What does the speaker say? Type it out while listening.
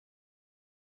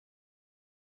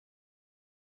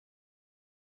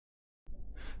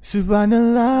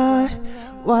Subhanallah,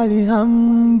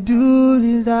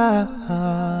 walhamdulillah,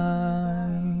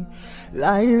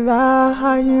 la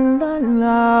ilaha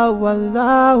illallah,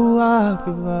 wallahu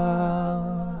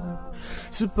akbar.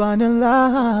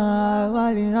 Subhanallah,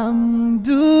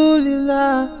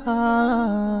 walhamdulillah,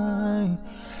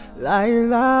 la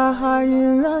ilaha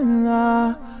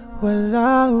illallah,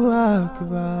 wallahu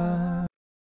akbar.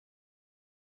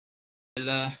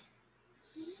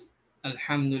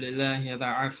 الحمد لله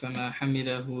ضعف ما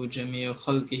حمده جميع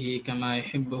خلقه كما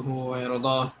يحبه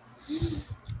ويرضاه.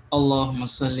 اللهم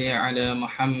صل على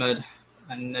محمد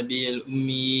النبي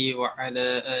الأمي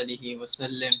وعلى آله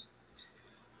وسلم.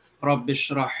 رب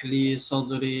اشرح لي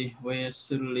صدري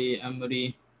ويسر لي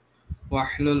أمري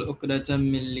واحلل عقدة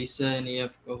من لساني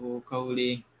يفقه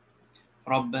قولي.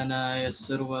 ربنا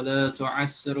يسر ولا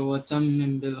تعسر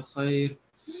وتمم بالخير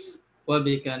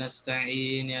وبك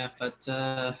نستعين يا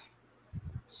فتاح.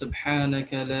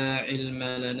 سبحانك لا علم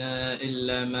لنا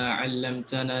إلا ما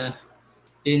علمتنا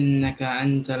إنك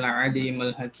أنت العليم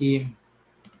الحكيم.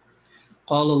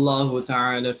 قال الله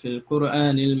تعالى في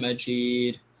القرآن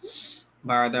المجيد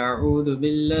بعد أعوذ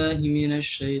بالله من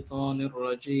الشيطان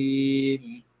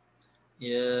الرجيم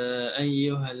يا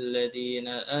أيها الذين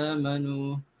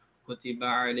آمنوا كتب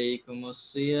عليكم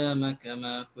الصيام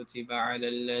كما كتب على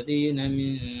الذين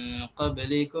من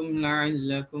قبلكم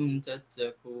لعلكم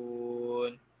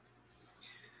تتقون.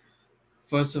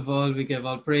 First of all, we give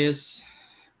all praise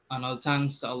and all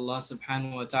thanks to Allah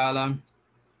subhanahu wa ta'ala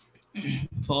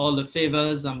for all the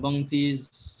favors and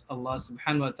bounties Allah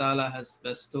subhanahu wa ta'ala has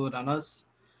bestowed on us.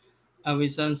 And we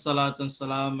send salat and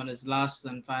salam on his last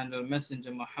and final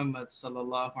messenger Muhammad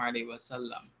sallallahu alaihi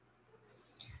wasallam.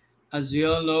 As we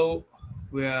all know,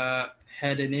 we are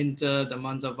heading into the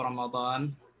month of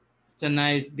Ramadan,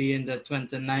 tonight being the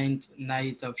 29th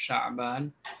night of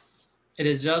Sha'ban. It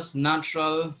is just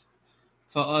natural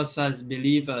for us as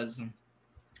believers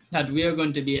that we are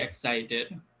going to be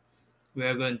excited. We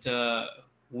are going to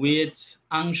wait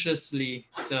anxiously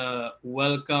to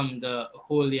welcome the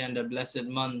holy and the blessed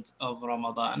month of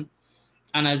Ramadan.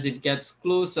 And as it gets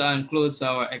closer and closer,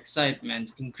 our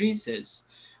excitement increases.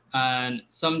 And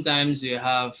sometimes you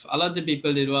have a lot of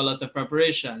people, they do a lot of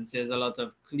preparations. There's a lot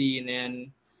of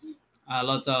cleaning, a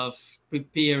lot of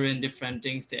preparing different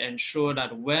things to ensure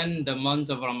that when the month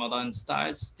of Ramadan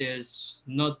starts, there's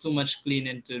not too much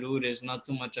cleaning to do. There's not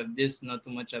too much of this, not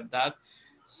too much of that,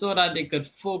 so that they could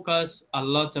focus a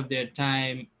lot of their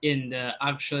time in the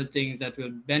actual things that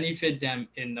will benefit them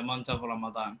in the month of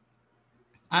Ramadan.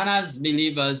 And as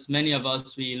believers, many of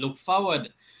us, we look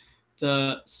forward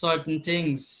to certain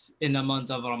things in the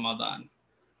month of Ramadan.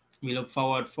 We look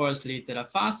forward firstly to the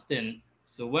fasting.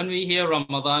 So when we hear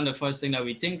Ramadan, the first thing that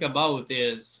we think about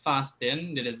is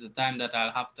fasting. It is the time that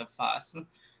I'll have to fast.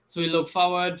 So we look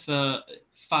forward for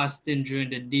fasting during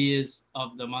the days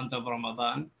of the month of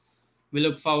Ramadan. We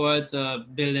look forward to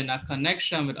building a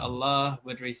connection with Allah,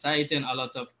 with reciting a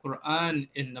lot of Quran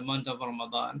in the month of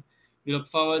Ramadan. We look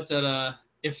forward to the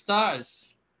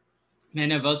iftars.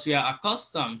 Many of us, we are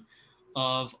accustomed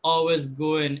of always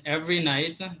going every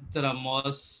night to the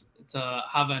mosque to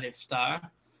have an iftar.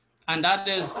 And that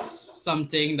is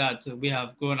something that we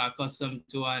have grown accustomed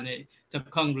to, and to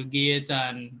congregate,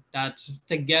 and that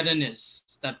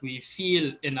togetherness that we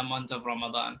feel in the month of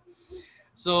Ramadan.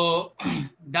 So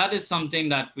that is something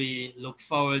that we look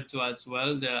forward to as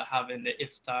well, the having the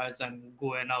iftars and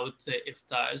going out to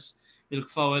iftars. We look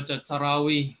forward to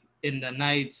Taraweeh in the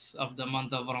nights of the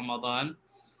month of Ramadan,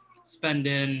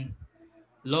 spending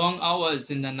long hours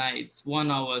in the night,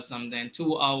 1 hour something,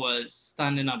 2 hours,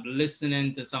 standing up,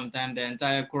 listening to sometimes the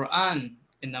entire Quran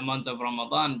in the month of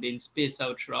Ramadan, being spaced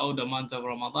out throughout the month of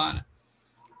Ramadan.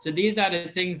 So these are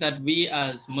the things that we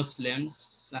as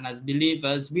Muslims and as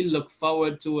believers, we look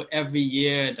forward to every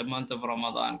year the month of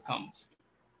Ramadan comes.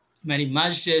 Many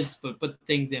masjids will put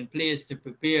things in place to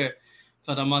prepare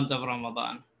for the month of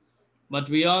Ramadan. But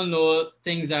we all know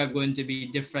things are going to be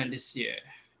different this year.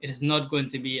 It is not going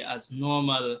to be as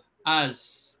normal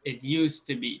as it used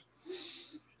to be.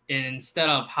 And instead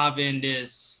of having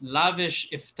this lavish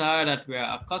iftar that we're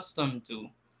accustomed to,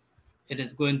 it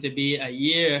is going to be a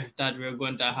year that we're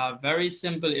going to have very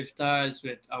simple iftars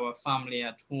with our family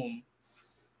at home.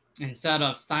 Instead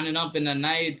of standing up in the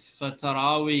night for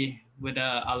Taraweeh with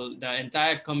the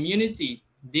entire community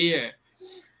there,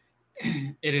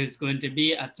 it is going to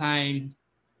be a time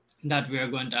that we are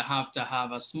going to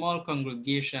have a small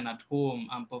congregation at home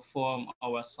and perform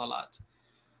our salat.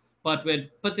 But with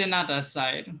putting that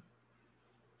aside,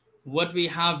 what we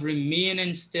have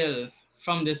remaining still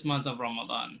from this month of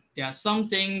Ramadan. There are some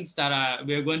things that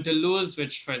we're going to lose,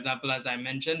 which, for example, as I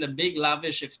mentioned, the big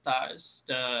lavish iftars,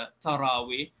 the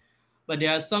Taraweeh, but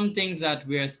there are some things that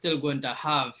we are still going to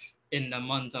have in the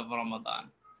month of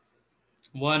Ramadan.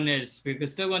 One is we're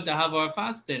still going to have our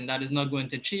fasting. That is not going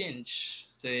to change.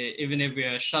 So even if we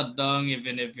are shut down,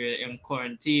 even if we're in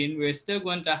quarantine, we're still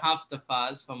going to have to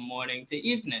fast from morning to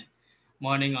evening,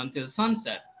 morning until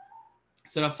sunset.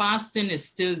 So the fasting is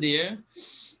still there.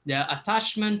 The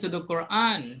attachment to the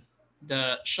Quran,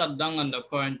 the shutdown and the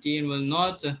quarantine will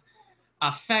not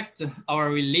affect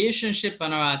our relationship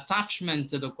and our attachment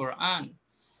to the Quran.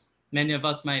 Many of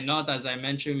us might not, as I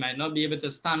mentioned, might not be able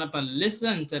to stand up and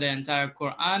listen to the entire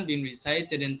Quran being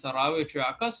recited in Taraweeh, which we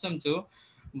are accustomed to,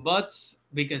 but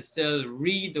we can still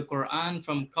read the Quran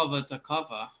from cover to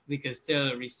cover. We can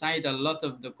still recite a lot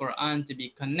of the Quran to be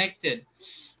connected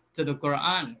to the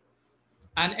Quran.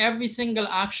 And every single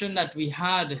action that we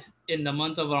had in the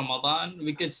month of Ramadan,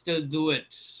 we could still do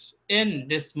it in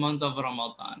this month of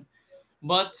Ramadan.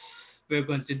 But we're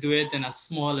going to do it in a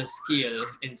smaller scale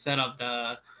instead of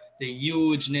the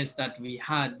hugeness that we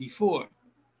had before.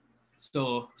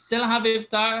 So still have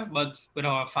iftar, but with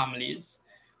our families.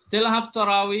 Still have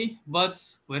Taraweeh, but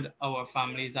with our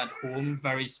families at home,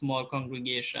 very small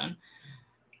congregation.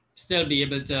 Still be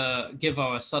able to give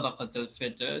our sadaqatul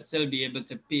fitr, still be able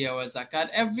to pay our zakat.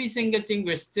 Every single thing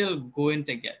we're still going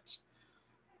to get.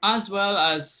 As well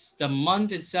as the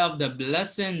month itself, the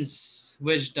blessings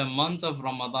which the month of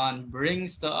Ramadan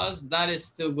brings to us, that is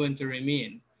still going to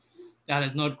remain. That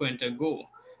is not going to go.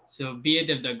 So be it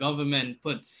if the government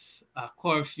puts a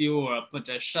curfew or put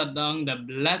a shutdown, the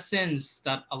blessings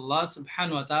that Allah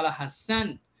subhanahu wa ta'ala has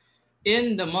sent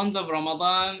in the month of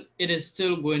Ramadan, it is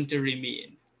still going to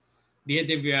remain. Be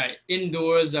it if we are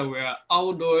indoors or we are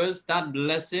outdoors, that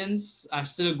blessings are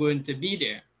still going to be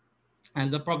there.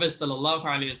 As the Prophet sallallahu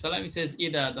alaihi wasallam, he says,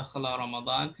 "Ida dakhala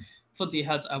Ramadan,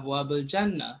 futihat abwab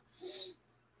al-Jannah."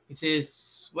 He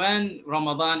says, when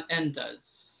Ramadan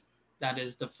enters, that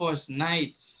is the first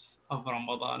night of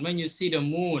Ramadan, when you see the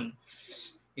moon,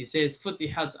 he says,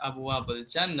 "Futihat abwab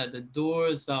al-Jannah," the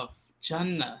doors of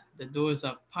Jannah, the doors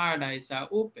of paradise are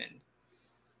opened.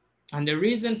 And the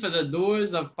reason for the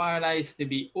doors of paradise to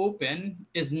be open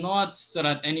is not so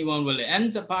that anyone will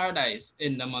enter paradise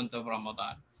in the month of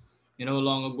Ramadan. You know,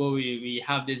 long ago, we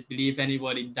have this belief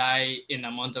anybody die in the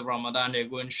month of Ramadan, they're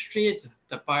going straight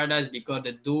to paradise because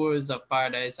the doors of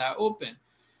paradise are open.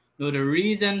 No, the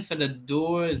reason for the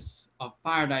doors of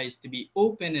paradise to be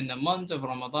open in the month of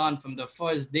Ramadan from the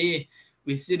first day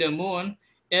we see the moon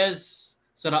is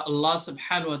so that Allah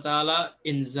subhanahu wa ta'ala,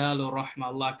 inzalu rahmah,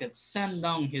 Allah could send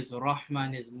down his rahmah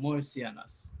and his mercy on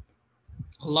us.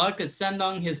 Allah could send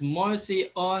down his mercy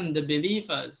on the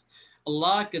believers.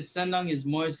 Allah could send down his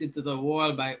mercy to the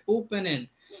world by opening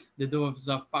the doors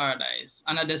of paradise.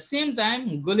 And at the same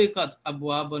time, gulikat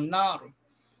abwabun nar.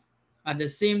 At the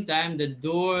same time, the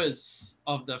doors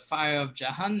of the fire of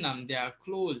Jahannam, they are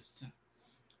closed.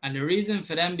 And the reason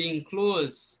for them being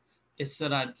closed is so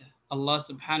that Allah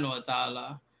subhanahu wa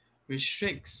ta'ala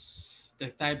restricts the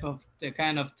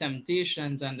kind of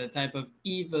temptations and the type of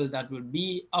evil that will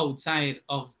be outside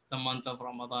of the month of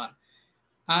Ramadan.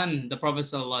 And the Prophet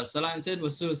sallallahu alaihi wasallam said,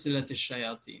 "Wasusilat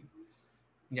ash-shayateen."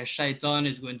 The shaitan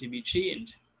is going to be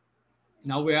chained.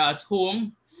 Now we're at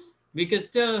home. We could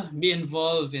still be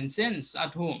involved in sins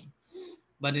at home.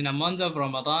 But in the month of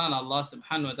Ramadan, Allah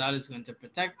subhanahu wa ta'ala is going to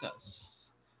protect us.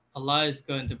 Allah is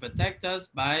going to protect us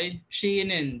by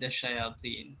chaining the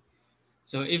shayateen.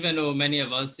 So even though many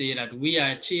of us say that we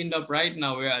are chained up right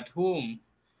now, we're at home,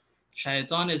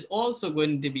 shaitan is also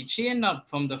going to be chained up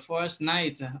from the first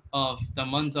night of the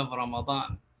month of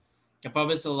Ramadan. The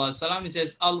Prophet sallallahu alaihi wasallam, he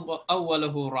says,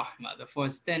 "Awwalahu rahmah," the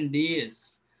first 10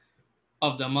 days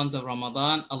of the month of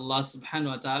Ramadan, Allah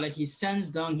subhanahu wa ta'ala, he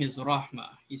sends down his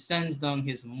rahmah, he sends down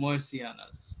his mercy on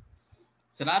us.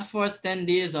 So that first 10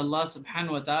 days, Allah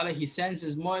subhanahu wa ta'ala, he sends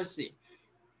his mercy,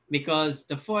 because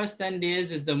the first 10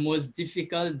 days is the most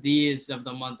difficult days of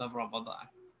the month of Ramadan.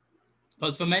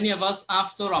 Because for many of us,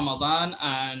 after Ramadan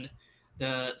and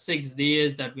the 6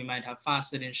 days that we might have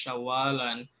fasted in Shawwal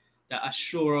and the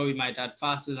Ashura we might have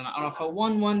fasted on Arafah,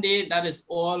 one day, that is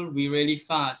all we really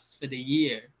fast for the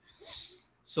year.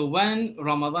 So when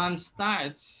Ramadan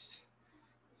starts,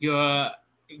 you're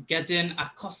getting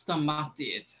accustomed back to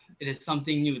it. It is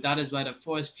something new. That is why the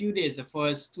first few days, the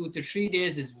first 2 to 3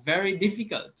 days is very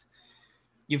difficult.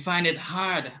 You find it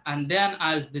hard. And then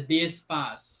as the days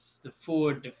pass, the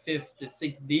 4th, the 5th, the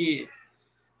 6th day,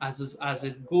 as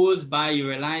it goes by, you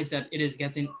realize that it is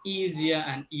getting easier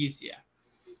and easier.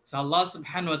 So Allah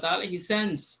subhanahu wa ta'ala, He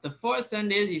sends, the first 10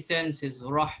 days, He sends His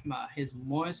rahmah, His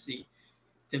mercy,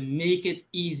 to make it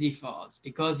easy for us,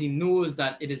 because He knows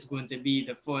that it is going to be,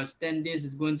 the first 10 days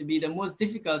is going to be the most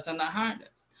difficult and the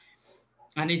hardest.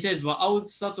 And He says,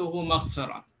 وَأَوْسَطُهُ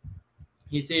مَغْفِرًا.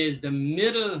 He says the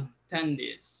middle 10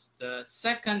 days, the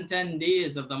second 10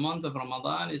 days of the month of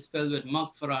Ramadan is filled with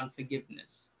maghfirah and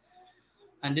forgiveness.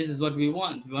 And this is what we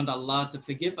want. We want Allah to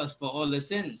forgive us for all the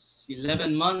sins.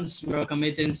 11 months we are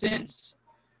committing sins.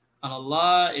 And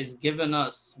Allah is giving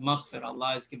us maghfirah.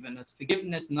 Allah is giving us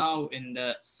forgiveness now in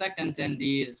the second 10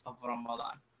 days of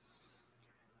Ramadan.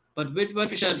 But with what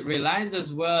we should realize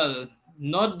as well,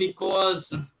 not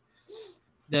because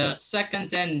the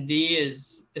second 10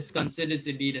 days is considered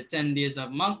to be the 10 days of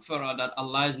maghfirah that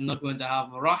Allah is not going to have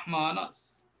rahmah on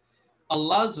us.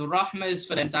 Allah's rahmah is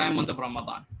for the entire month of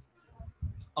Ramadan.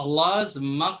 Allah's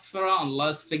maghfirah,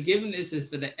 Allah's forgiveness is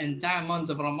for the entire month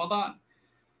of Ramadan.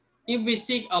 If we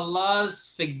seek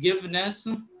Allah's forgiveness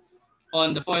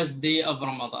on the first day of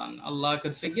Ramadan, Allah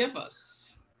could forgive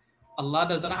us. Allah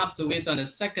doesn't have to wait on the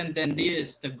second 10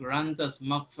 days to grant us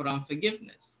maghfirah and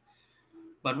forgiveness.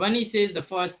 But when He says the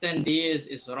first 10 days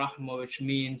is rahmah, which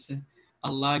means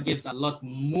Allah gives a lot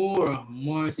more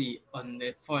mercy on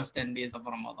the first 10 days of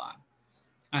Ramadan.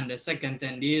 And the second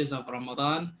 10 days of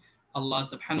Ramadan, Allah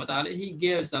subhanahu wa ta'ala, He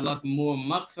gives a lot more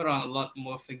maghfirah, a lot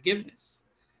more forgiveness.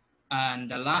 And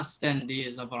the last 10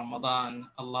 days of Ramadan,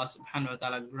 Allah subhanahu wa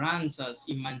ta'ala grants us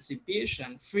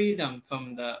emancipation, freedom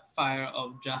from the fire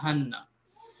of Jahannam.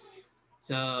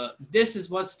 So this is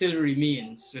what still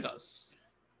remains with us.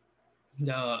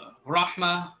 The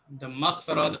rahmah, the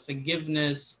maghfirah, the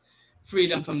forgiveness,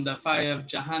 freedom from the fire of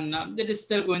Jahannam, that is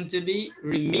still going to be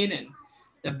remaining.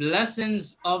 The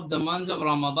blessings of the month of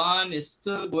Ramadan is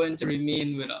still going to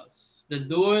remain with us. The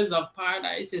doors of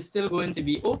paradise is still going to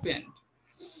be opened.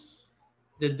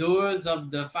 The doors of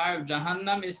the fire of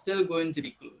Jahannam is still going to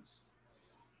be closed.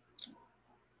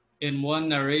 In one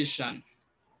narration,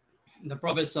 the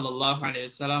Prophet sallallahu alaihi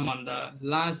wasallam, on the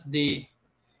last day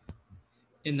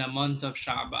in the month of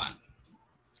Sha'ban,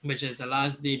 which is the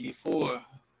last day before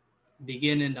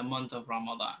beginning the month of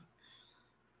Ramadan,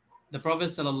 the Prophet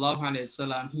sallallahu alaihi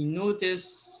wasallam, he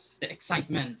noticed the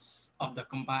excitement of the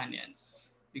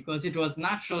companions, because it was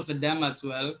natural for them as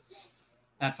well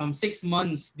that from 6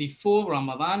 months before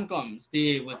Ramadan comes,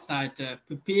 they would start to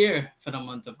prepare for the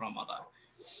month of Ramadan.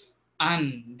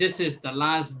 And this is the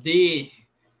last day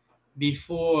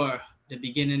before the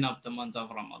beginning of the month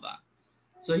of Ramadan.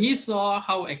 So he saw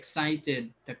how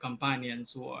excited the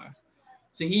companions were.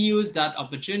 So he used that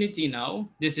opportunity now.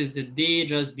 This is the day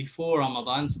just before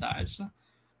Ramadan starts.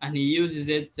 And he uses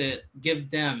it to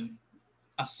give them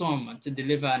a sermon, to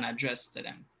deliver an address to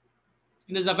them.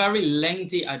 It is a very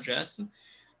lengthy address.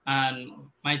 And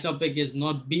my topic is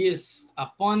not based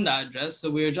upon the address. So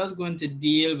we're just going to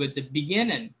deal with the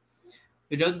beginning.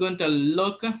 We're just going to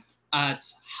look at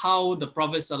how the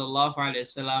Prophet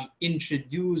ﷺ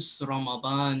introduced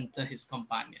Ramadan to his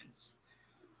companions,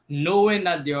 knowing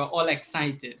that they are all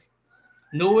excited,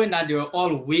 knowing that they are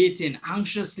all waiting,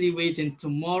 anxiously waiting.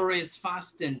 Tomorrow is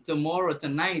fasting. Tomorrow,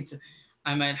 tonight,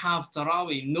 I might have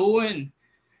Taraweeh, knowing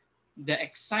the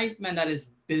excitement that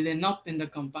is building up in the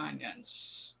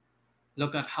companions.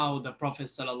 Look at how the Prophet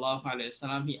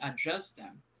ﷺ, he addressed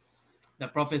them. The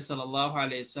Prophet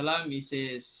ﷺ, he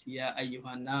says, Ya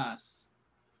ayyuhan nas,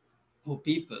 O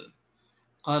people,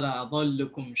 قَدْ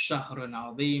أَضَلُّكُمْ شَهْرٌ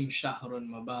عَظِيمٌ شَهْرٌ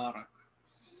مُبَارَكٌ.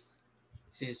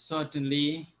 He says,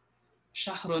 certainly,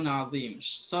 shahrun azim,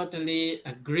 certainly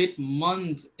a great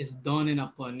month is dawning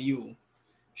upon you.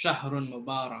 Shahrun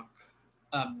mubarak,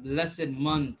 a blessed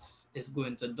month is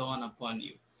going to dawn upon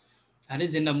you. That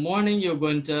is, in the morning, you're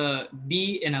going to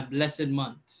be in a blessed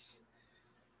month.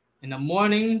 In the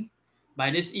morning, by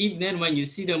this evening, when you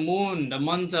see the moon, the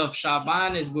month of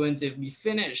Sha'ban is going to be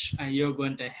finished, and you're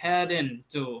going to head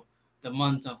into the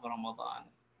month of Ramadan.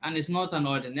 And it's not an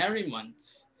ordinary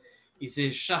month. He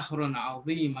says, Shahrun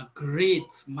Azim, a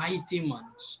great, mighty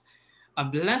month, a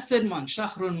blessed month,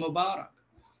 Shahrun Mubarak.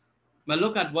 But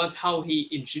look at how he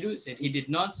introduced it. He did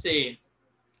not say,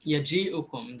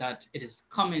 Yaji'ukum, that it is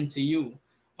coming to you,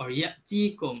 or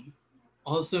Ya'tikum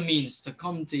also means to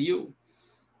come to you.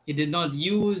 He did not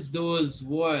use those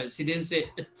words. He didn't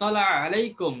say, Ittala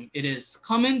alaykum, it is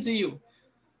coming to you.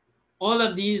 All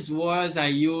of these words are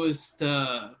used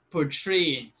to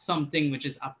portray something which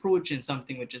is approaching,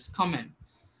 something which is coming.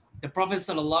 The Prophet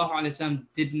ﷺ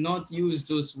did not use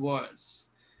those words.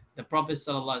 The Prophet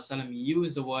ﷺ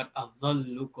used the word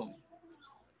adhallukum.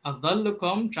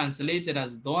 Adhallukum, translated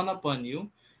as dawn upon you,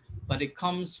 but it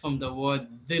comes from the word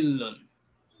dhillun.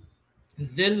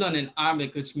 Dhillun in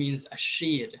Arabic, which means a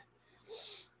shade.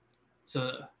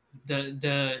 So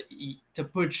to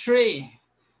portray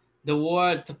the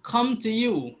word to come to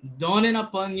you, dawning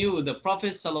upon you, the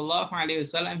Prophet sallallahu alaihi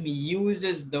wasallam, he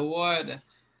uses the word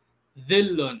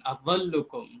dhillun,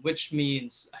 adhallukum, which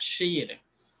means a shade.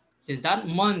 Says that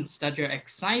month that you're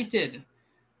excited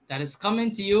that is coming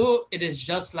to you, it is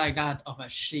just like that of a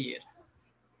shade.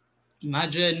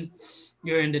 Imagine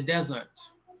you're in the desert,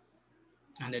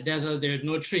 and the desert there's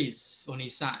no trees, only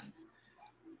sand,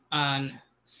 and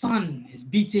sun is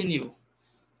beating you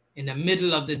in the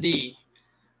middle of the day,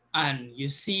 and you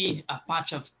see a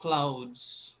patch of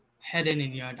clouds heading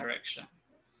in your direction.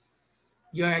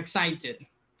 You're excited.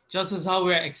 Just as how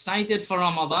we're excited for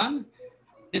Ramadan,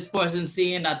 this person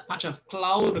seeing that patch of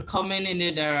cloud coming in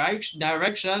the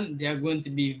direction, they're going to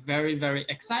be very, very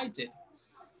excited.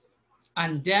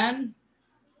 And then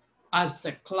as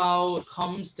the cloud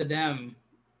comes to them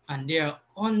and they're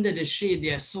under the shade,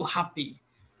 they're so happy.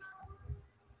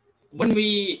 When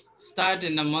we start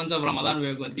in the month of Ramadan,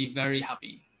 we're going to be very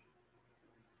happy.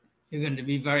 You're going to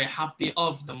be very happy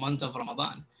of the month of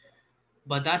Ramadan.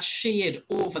 But that shade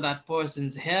over that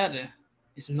person's head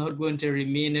is not going to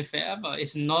remain forever.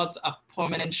 It's not a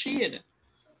permanent shade.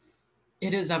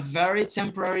 It is a very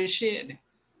temporary shade.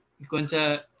 You're going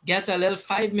to get a little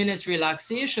 5 minutes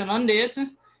relaxation under it,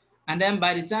 and then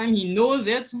by the time he knows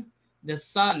it, the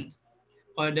sun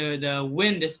or the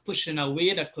wind is pushing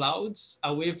away the clouds,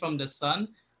 away from the sun,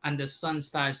 and the sun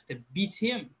starts to beat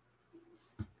him.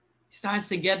 He starts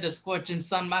to get the scorching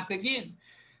sun back again.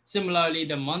 Similarly,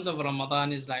 the month of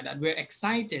Ramadan is like that. We're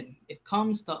excited. It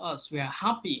comes to us. We are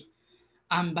happy.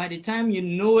 And by the time you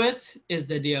know it, is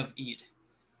the day of Eid.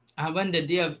 And when the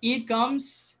day of Eid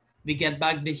comes, we get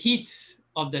back the heat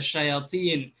of the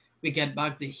shayateen. We get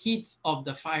back the heat of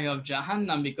the fire of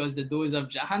Jahannam, because the doors of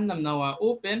Jahannam now are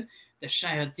open. The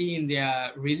shayateen, they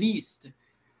are released.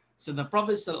 So the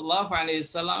Prophet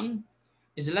ﷺ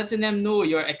is letting them know,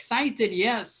 you're excited,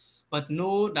 yes, but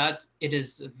know that it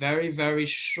is very, very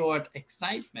short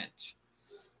excitement.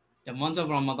 The month of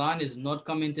Ramadan is not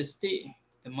coming to stay.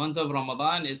 The month of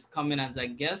Ramadan is coming as a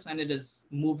guest, and it is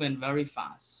moving very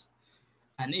fast.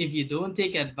 And if you don't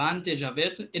take advantage of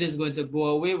it, it is going to go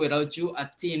away without you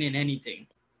attaining anything.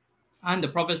 And the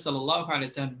Prophet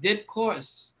ﷺ did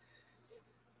curse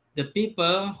the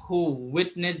people who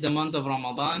witnessed the month of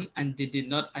Ramadan and they did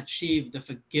not achieve the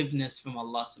forgiveness from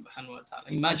Allah subhanahu wa ta'ala.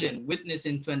 Imagine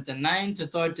witnessing 29 to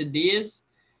 30 days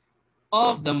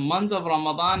of the month of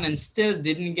Ramadan and still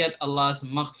didn't get Allah's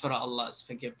maghfirah, Allah's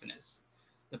forgiveness.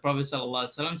 The Prophet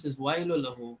ﷺ says, Wailu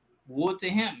lahu, woe to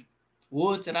him,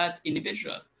 woe to that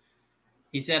individual.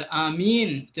 He said,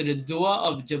 Ameen to the dua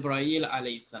of Jibreel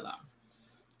alayhi salam.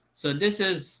 So this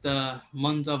is the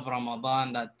month of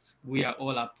Ramadan that we are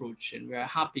all approaching. We are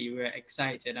happy, we are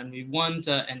excited, and we want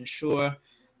to ensure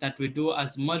that we do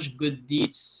as much good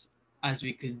deeds as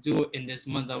we could do in this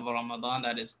month of Ramadan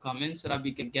that is coming, so that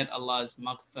we can get Allah's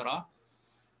maghfirah.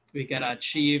 We can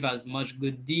achieve as much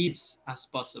good deeds as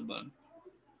possible.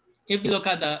 If we look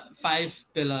at the 5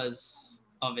 pillars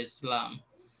of Islam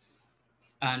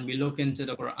and we look into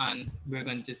the Quran, we're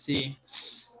going to see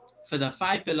for the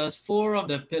 5 pillars, 4 of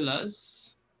the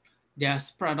pillars, they are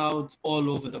spread out all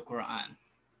over the Quran.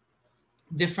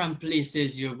 Different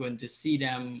places you're going to see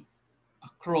them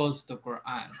across the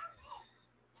Quran.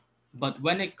 But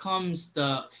when it comes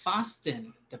to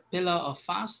fasting, the pillar of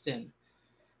fasting,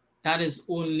 that is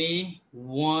only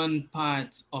one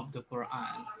part of the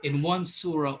Quran. In one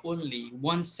surah only,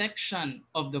 one section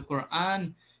of the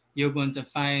Quran, you're going to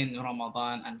find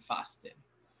Ramadan and fasting.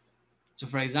 So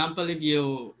for example, if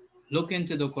you look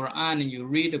into the Quran and you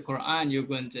read the Quran, you're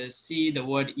going to see the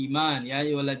word Iman. Ya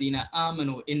ayyuhalladhina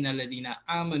amanu, innal ladhina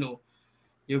amanu.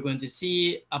 You're going to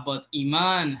see about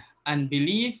Iman and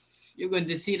belief. You're going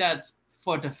to see that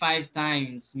 4 to 5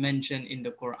 times mentioned in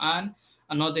the Quran,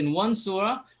 and not in one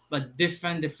surah, but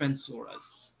different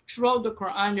surahs. Throughout the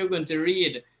Quran, you're going to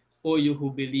read, O you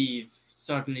who believe,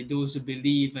 certainly those who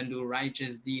believe and do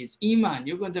righteous deeds. Iman,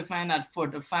 you're going to find that 4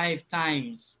 to 5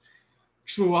 times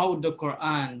throughout the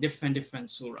Quran, different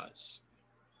surahs.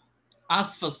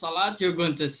 As for Salat, you're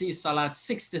going to see Salat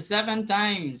 6 to 7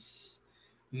 times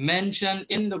mentioned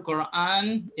in the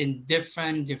Quran in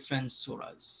different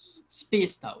surahs,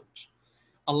 spaced out.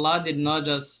 Allah did not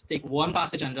just take one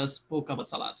passage and just spoke about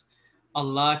Salat.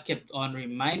 Allah kept on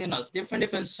reminding us, different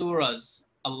surahs,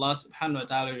 Allah subhanahu wa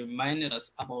ta'ala reminded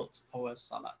us about our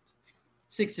Salat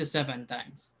 6 to 7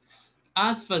 times.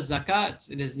 As for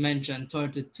Zakat, it is mentioned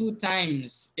 32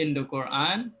 times in the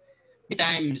Quran,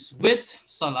 times with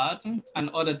Salat and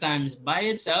other times by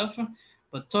itself,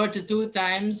 but 32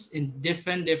 times in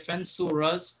different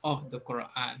surahs of the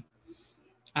Quran.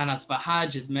 And as for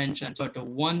Hajj is mentioned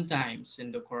 31 times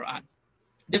in the Quran.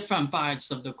 Different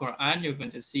parts of the Quran, you're going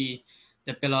to see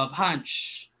the pillar of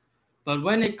Hajj. But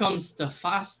when it comes to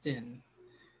fasting,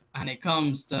 and it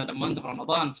comes to the month of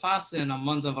Ramadan, fasting in the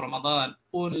month of Ramadan,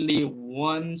 only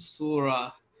one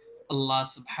surah Allah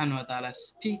subhanahu wa ta'ala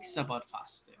speaks about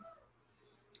fasting.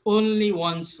 Only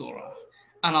one surah.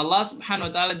 And Allah subhanahu wa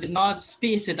ta'ala did not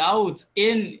space it out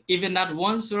in even that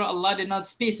one surah. Allah did not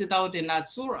space it out in that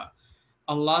surah.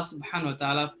 Allah subhanahu wa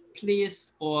ta'ala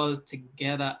placed all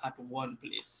together at one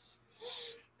place.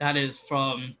 That is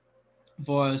from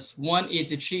verse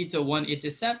 183 to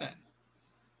 187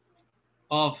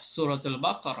 of Surah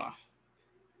Al-Baqarah.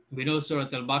 We know Surah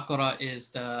Al-Baqarah is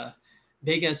the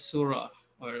biggest surah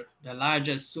or the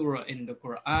largest surah in the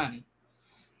Quran.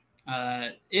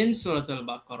 In Surah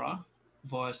Al-Baqarah,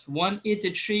 verse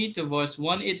 183 to verse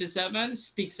 187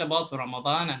 speaks about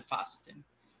Ramadan and fasting.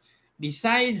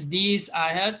 Besides these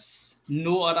ayats,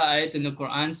 no other ayat in the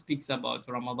Quran speaks about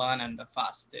Ramadan and the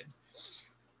fasting.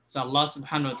 So Allah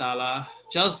subhanahu wa ta'ala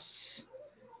just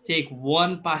take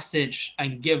one passage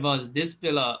and give us this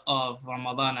pillar of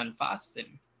Ramadan and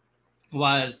fasting.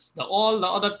 Was all the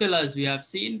other pillars we have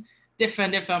seen,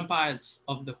 different parts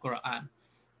of the Quran.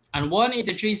 And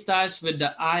 183 starts with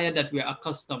the ayah that we are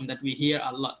accustomed, that we hear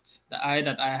a lot. The ayah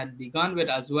that I had begun with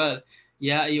as well.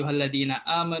 Ya ayyuhalladhina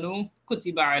amanu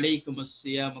kutiba alaykum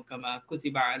as-siyamu kama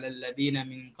kutiba ala alladhina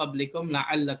min qablikum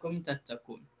la'allakum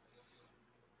tattaqun.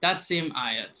 That same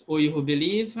ayat. O you who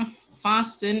believe,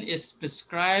 fasting is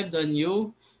prescribed on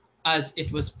you as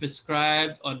it was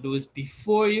prescribed on those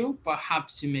before you.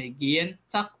 Perhaps you may gain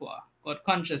taqwa, God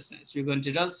consciousness. You're going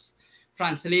to just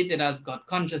translate it as God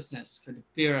consciousness for the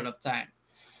period of time.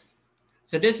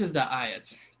 So this is the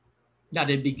ayat that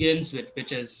it begins with,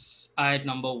 which is ayat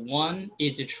number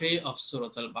 183 of Surah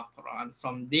Al-Baqarah. And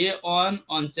from there on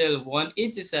until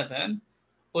 187,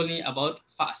 only about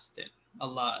fasting.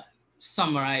 Allah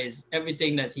summarize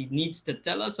everything that he needs to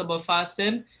tell us about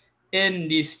fasting in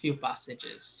these few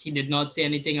passages. He did not say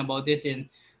anything about it in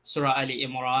Surah Ali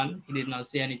Imran. He did not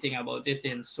say anything about it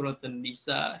in Surah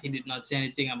An-Nisa. He did not say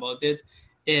anything about it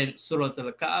in Surah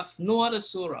Al-Kahf. No other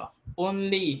surah,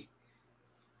 only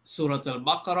Surah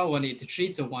Al-Baqarah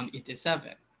 183 to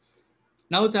 187.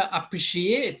 Now to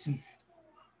appreciate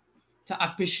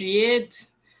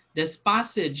this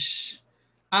passage,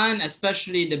 and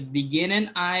especially the beginning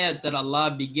ayat that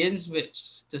Allah begins with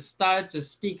to start to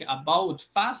speak about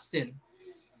fasting.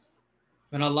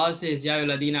 When Allah says, Ya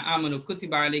ayyuhalladhina amanu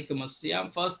kutiba alaykum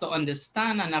as-siyam, first to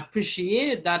understand and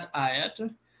appreciate that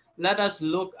ayat, let us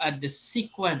look at the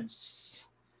sequence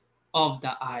of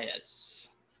the ayats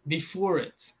before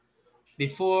it.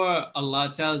 Before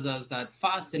Allah tells us that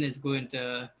fasting is going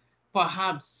to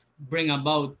perhaps bring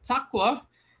about taqwa,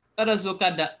 let us look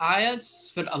at the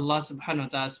ayats that Allah subhanahu wa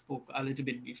ta'ala spoke a little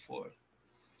bit before.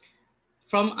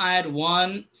 From ayat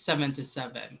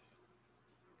 177,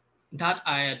 that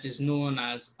ayat is known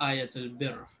as Ayat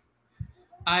al-Bir.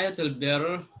 Ayat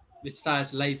al-Bir, which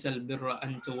starts Laysa al-birra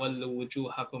an tuwallu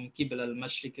wujuhakum qibla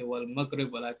al-mashriqi wal-maghrib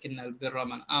walakinna al-birra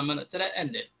man amana, to the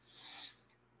end.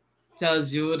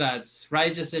 Tells you that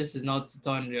righteousness is not to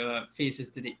turn your faces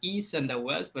to the east and the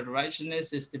west, but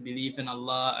righteousness is to believe in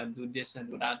Allah and do this and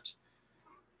do that.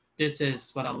 This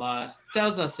is what Allah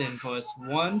tells us in verse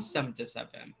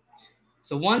 177.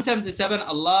 So 177,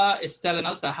 Allah is telling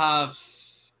us to have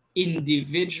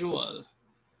individual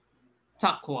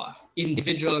taqwa,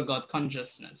 individual God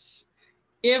consciousness.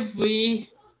 If we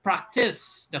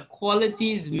practice the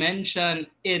qualities mentioned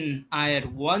in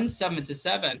ayat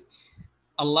 177,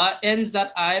 Allah ends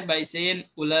that ayat by saying,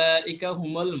 Ulaika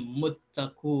humul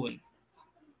muttaqun.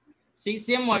 See,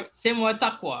 same word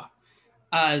taqwa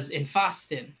as in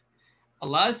fasting.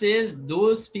 Allah says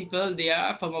those people, they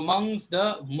are from amongst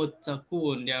the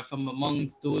muttaqun. They are from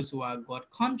amongst those who are God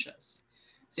conscious.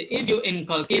 So if you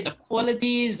inculcate the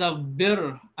qualities of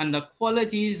birr and the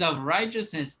qualities of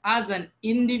righteousness as an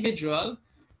individual,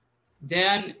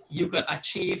 then you could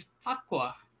achieve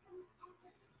taqwa.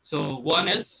 So one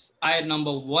is ayat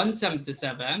number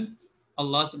 177.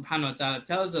 Allah subhanahu wa ta'ala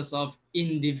tells us of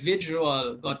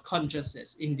individual God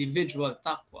consciousness, individual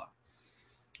taqwa.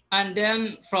 And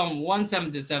then from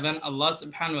 177, Allah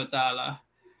subhanahu wa ta'ala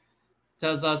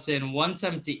tells us in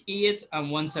 178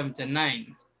 and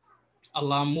 179.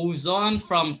 Allah moves on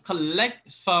from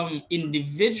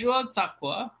individual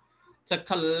taqwa to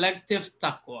collective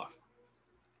taqwa.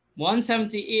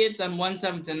 178 and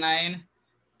 179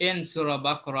 in Surah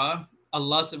Baqarah,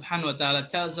 Allah subhanahu wa ta'ala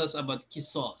tells us about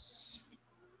qisas.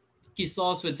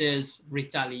 Qisas, which is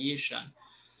retaliation.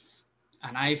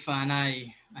 an eye for an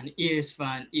eye, an ear for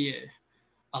an ear.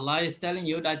 Allah is telling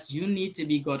you that you need to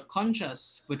be God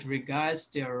conscious with regards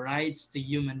to your rights to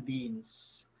human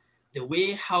beings. The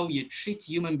way how you treat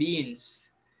human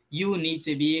beings, you need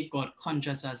to be God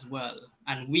conscious as well.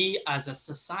 And we as a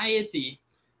society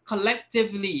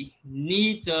collectively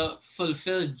need to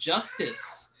fulfill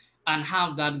justice and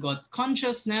have that God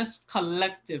consciousness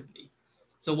collectively.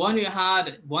 So when you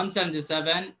had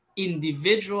 177,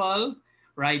 individual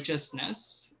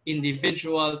righteousness,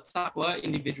 individual taqwa,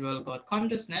 individual God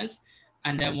consciousness,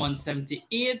 and then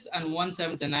 178 and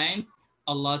 179,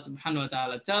 Allah subhanahu wa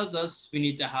ta'ala tells us we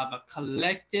need to have a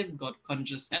collective God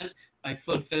consciousness by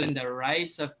fulfilling the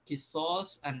rights of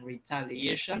qisas and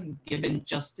retaliation, giving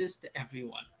justice to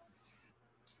everyone.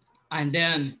 And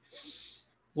then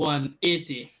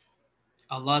 180,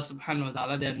 Allah subhanahu wa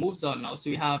ta'ala then moves on now. So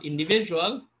we have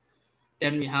individual,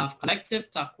 then we have collective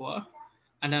taqwa,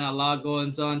 and then Allah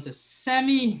goes on to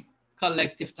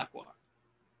semi-collective taqwa.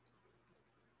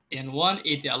 In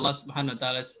 180, Allah subhanahu wa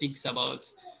ta'ala speaks about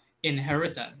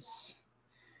inheritance.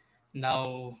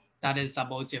 Now, that is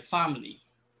about your family.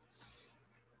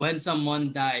 When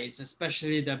someone dies,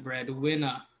 especially the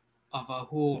breadwinner of a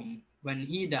home, when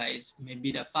he dies,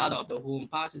 maybe the father of the home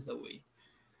passes away.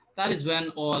 That is when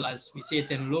all, as we say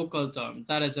it in local terms,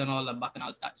 that is when all the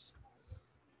bacchanal starts.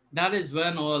 That is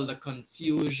when all the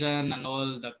confusion and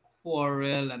all the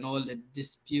quarrel and all the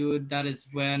dispute, that is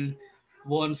when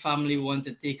one family wants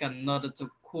to take another to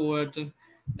court.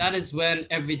 That is when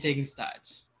everything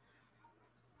starts.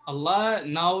 Allah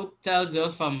now tells you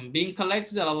from being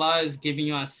collective that Allah is giving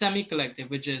you a semi-collective,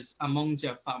 which is amongst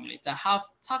your family. To have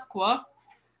taqwa,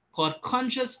 called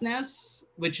consciousness,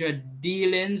 with your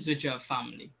dealings with your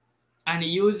family. And he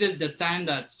uses the time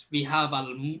that we have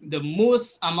the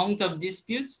most amount of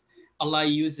disputes, Allah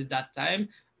uses that time.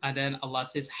 And then Allah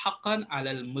says, Haqqan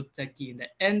alal muttaqin. The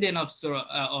ending of surah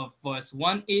of verse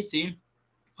 180,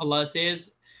 Allah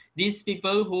says, these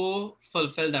people who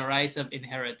fulfill the rights of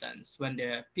inheritance when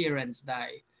their parents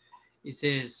die, it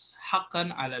says,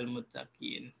 Haqqan alal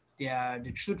muttaqin. They are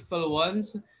the truthful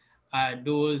ones, are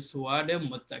those who are the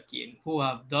muttaqin, who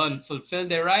have fulfilled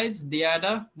their rights. They are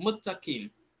the muttaqin.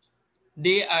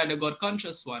 They are the God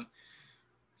conscious one.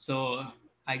 So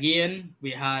again,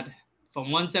 we had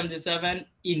from 177,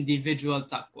 individual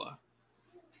taqwa.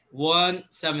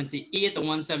 178 and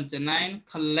 179,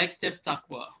 collective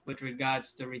taqwa with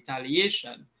regards to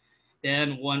retaliation.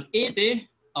 Then 180,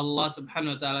 Allah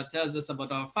subhanahu wa ta'ala tells us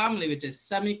about our family, which is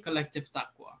semi-collective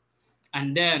taqwa.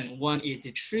 And then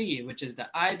 183, which is the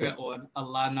ideal one,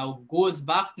 Allah now goes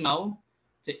back now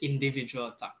to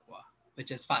individual taqwa,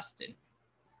 which is fasting.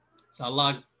 So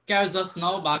Allah carries us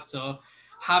now back to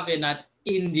having that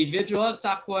individual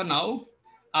taqwa now.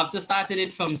 After starting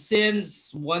it from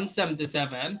since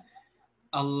 177,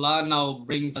 Allah now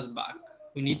brings us back.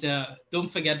 We need to,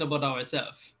 don't forget about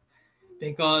ourselves.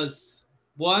 Because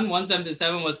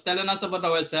 177 was telling us about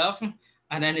ourselves,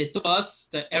 and then it took us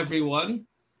to everyone,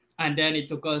 and then it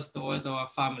took us towards our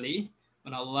family.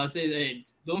 When Allah says, hey,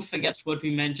 don't forget what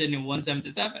we mentioned in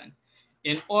 177.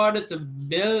 In order to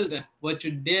build what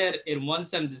you did in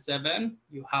 177,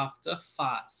 you have to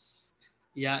fast.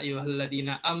 Ya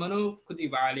ayyuhalladhina amanu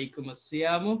kutiba alaykumus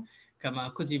siyamu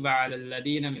kama kutiba alal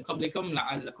ladina min qablikum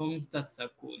la'allakum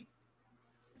tattaqun.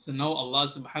 So now Allah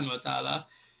subhanahu wa ta'ala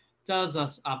tells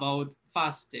us about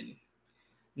fasting.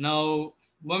 Now,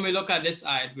 when we look at this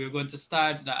ayat, we're going to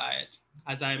start the ayat.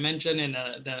 As I mentioned in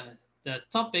the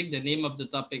topic, the name of the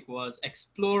topic was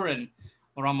exploring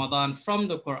Ramadan from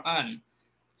the Quran.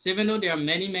 So even though there are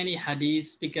many, many hadiths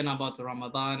speaking about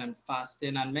Ramadan and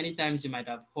fasting, and many times you might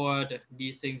have heard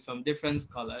these things from different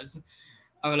scholars,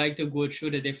 I would like to go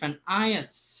through the different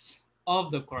ayats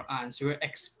of the Quran. So we're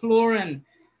exploring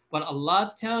what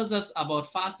Allah tells us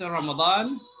about fasting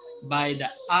Ramadan by the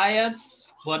ayats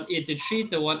 183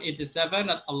 to 187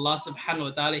 that Allah subhanahu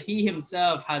wa ta'ala, He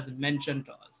Himself has mentioned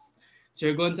to us. So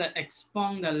we're going to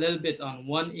expound a little bit on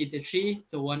 183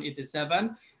 to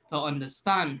 187 to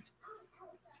understand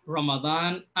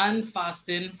Ramadan and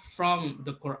fasting from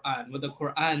the Quran, what the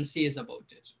Quran says about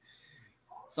it.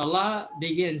 So Allah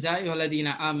begins, Ya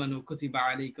ayyuhalladhina amanu kutiba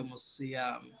alaykumus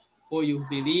siyam. O you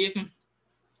believe,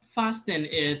 fasting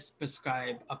is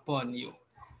prescribed upon you.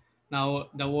 Now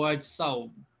the word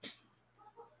sawm,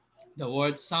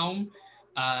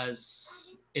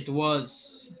 as it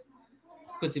was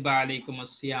kutiba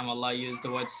alaykumus siyam, Allah used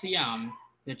the word siyam,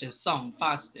 which is sawm,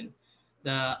 fasting.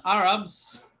 The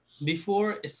Arabs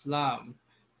before Islam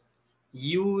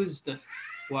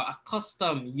were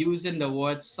accustomed using the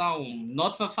word sawm,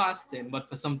 not for fasting, but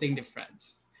for something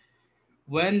different.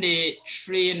 When they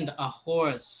trained a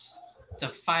horse to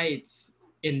fight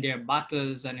in their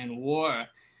battles and in war,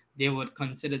 they would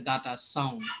consider that as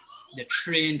sound. The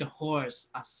trained horse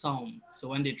as sound. So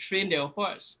when they train their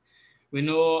horse, we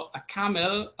know a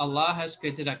camel, Allah has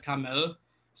created a camel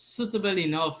suitable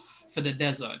enough for the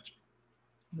desert,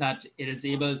 that it is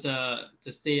able to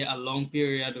stay a long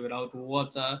period without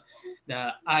water.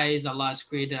 The eyes, Allah has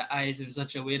created the eyes in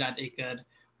such a way that it could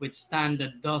withstand the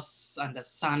dust and the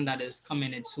sand that is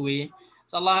coming its way.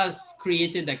 So Allah has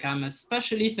created the camel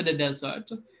especially for the desert,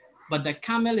 but the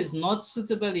camel is not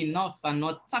suitable enough and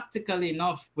not tactical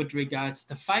enough with regards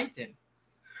to fighting.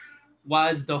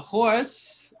 Whilst the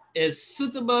horse is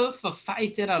suitable for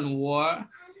fighting and war,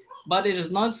 but it is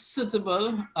not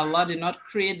suitable. Allah did not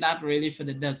create that really for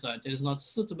the desert. It is not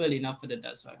suitable enough for the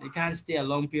desert. It can't stay a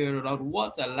long period without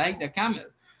water like the camel.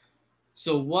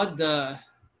 So what the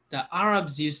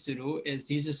Arabs used to do is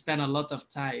they used to spend a lot of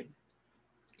time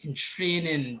in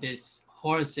training these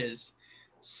horses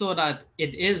so that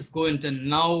it is going to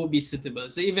now be suitable.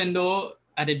 So even though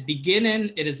at the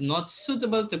beginning it is not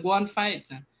suitable to go and fight,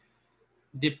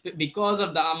 because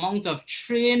of the amount of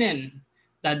training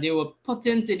that they were put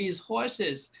into these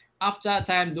horses, after a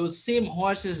time, those same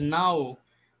horses now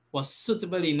was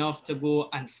suitable enough to go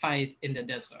and fight in the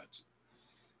desert.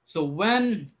 So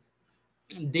when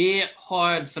they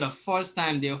heard, for the first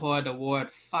time, they heard the word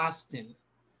fasting,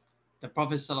 the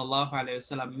Prophet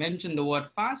ﷺ mentioned the word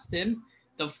fasting,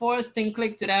 the first thing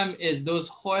clicked to them is those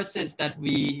horses that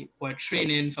we were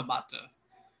training for battle.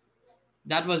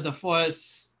 That was the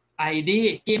first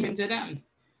idea came into them,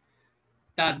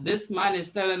 that this man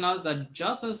is telling us that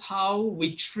just as how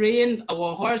we train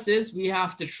our horses, we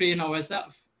have to train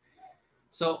ourselves.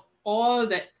 So all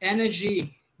the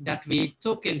energy that we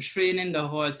took in training the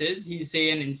horses, he's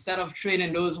saying instead of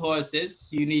training those horses,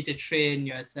 you need to train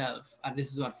yourself. And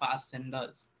this is what fasting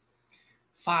does.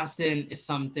 Fasting is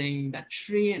something that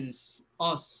trains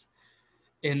us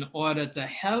in order to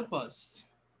help us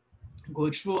go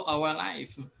through our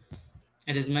life.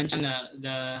 It is mentioned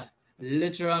the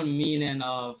literal meaning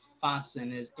of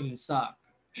fasting is imsak.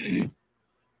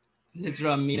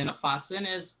 Literal meaning of fasting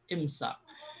is imsak.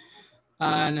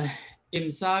 And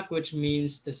imsak, which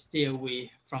means to stay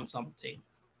away from something.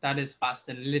 That is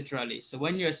fasting literally. So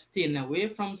when you're staying away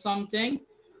from something,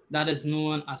 that is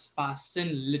known as fasting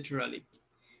literally.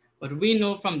 But we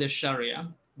know from the Sharia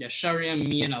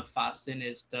meaning of fasting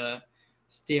is to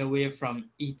stay away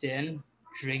from eating,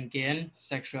 drinking,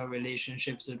 sexual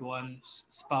relationships with one's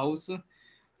spouse,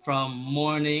 from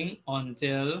morning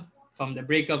until, from the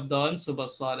break of dawn, subah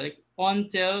sadiq,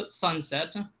 until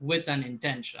sunset with an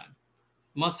intention.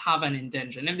 Must have an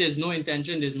intention. If there's no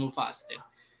intention, there's no fasting.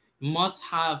 Must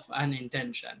have an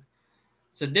intention.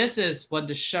 So this is what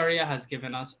the Sharia has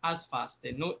given us as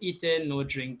fasting. No eating, no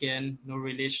drinking, no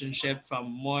relationship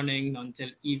from morning until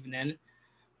evening.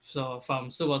 So from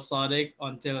subah sadiq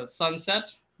until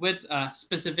sunset with a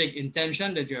specific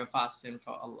intention that you're fasting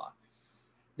for Allah.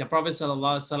 The Prophet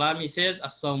ﷺ, he says,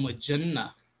 as-sawmu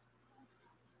jannah.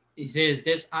 He says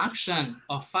this action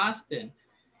of fasting,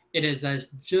 it is a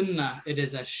jannah, it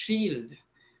is a shield.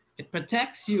 It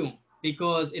protects you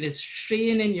because it is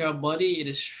training your body, it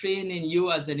is training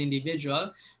you as an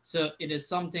individual. So it is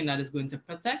something that is going to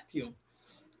protect you.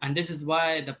 And this is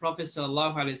why the Prophet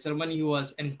ﷺ, when he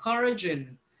was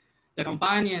encouraging the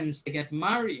companions to get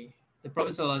married, the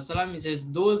Prophet ﷺ, he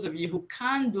says, those of you who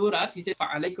can't do that, he says,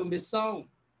 فَعَلَيْكُمْ بِالصَّوْمِ.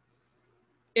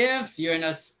 If you're in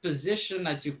a position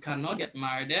that you cannot get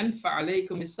married, then فَعَلَيْكُمْ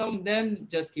بِالصَّوْمِ, then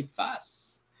just keep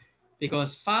fast.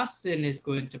 Because fasting is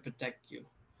going to protect you.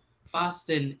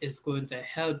 Fasting is going to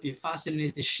help you. Fasting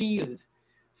is the shield.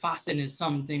 Fasting is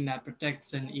something that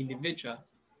protects an individual.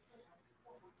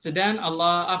 So then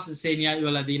Allah, after saying, Ya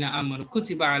ayyuhalladhina amanu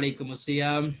kutiba alaykumus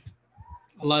siyam,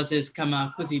 Allah says,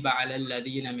 Kama kutiba alal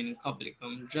ladina min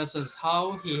qablikum, just as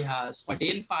how He has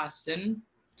ordained fasting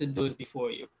to those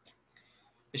before you.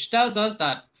 Which tells us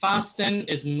that fasting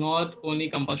is not only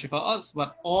compulsory for us,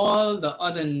 but all the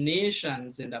other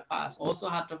nations in the past also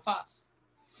had to fast.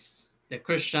 The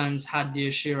Christians had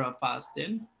their share of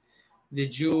fasting. The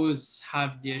Jews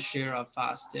have their share of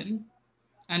fasting.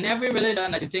 And every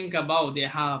religion that you think about, they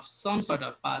have some sort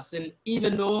of fasting,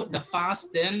 even though the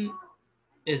fasting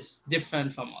is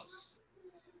different from us.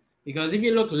 Because if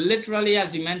you look literally,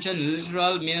 as you mentioned,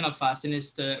 literal meaning of fasting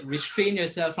is to restrain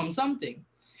yourself from something.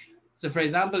 So for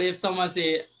example, if someone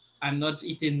say, I'm not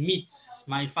eating meat,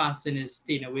 my fasting is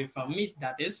staying away from meat,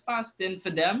 that is fasting for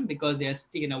them because they're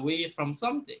staying away from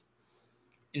something.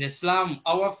 In Islam,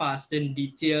 our fasting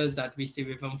details that we stay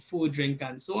away from food, drink,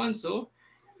 and so on. So,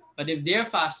 but if their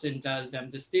fasting tells them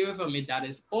to stay away from it, that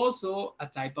is also a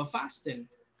type of fasting.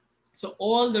 So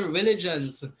all the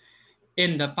religions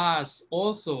in the past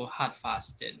also had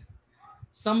fasting.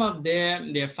 Some of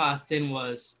them, their fasting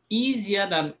was easier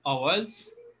than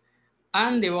ours,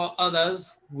 and there were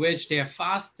others which their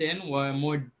fasting were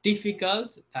more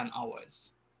difficult than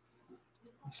ours.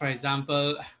 For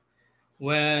example,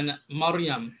 when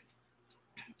Maryam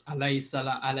alayhi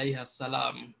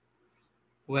salam,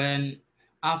 when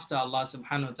after Allah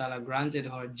subhanahu wa ta'ala granted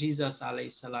her Jesus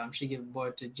alayhi salam, she gave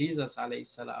birth to Jesus alayhi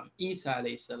salam, Isa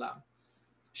alayhi salam.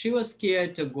 She was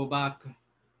scared to go back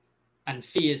and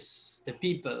face the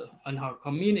people in her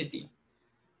community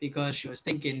because she was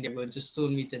thinking they're going to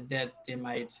stone me to death. They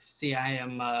might say I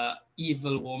am an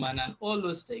evil woman and all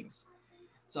those things.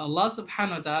 So Allah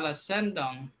subhanahu wa ta'ala sent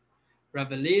down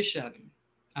revelation,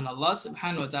 and Allah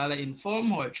subhanahu wa ta'ala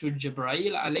informed her through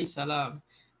Jibreel alayhi salam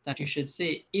that you should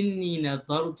say, Inni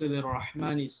nadhartu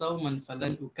lirrahmani sawman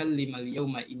falan ukallima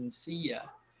al-yawma insiya.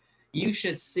 You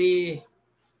should say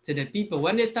to the people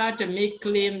when they start to make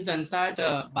claims and start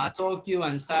to batalk you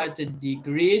and start to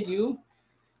degrade you,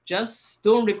 just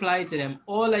don't reply to them.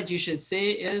 All that you should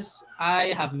say is,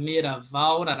 I have made a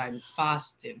vow that I'm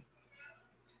fasting.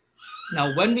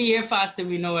 Now, when we hear fasting,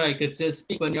 we know I could say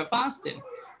speak when you're fasting.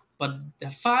 But the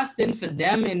fasting for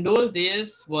them in those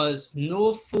days was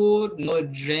no food, no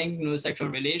drink, no sexual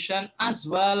relation, as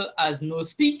well as no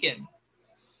speaking.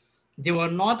 They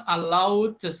were not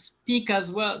allowed to speak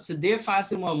as well. So their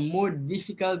fasting was more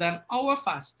difficult than our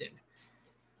fasting.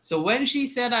 So when she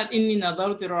said that Inni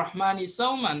nadartu rahmani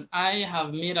sawman, I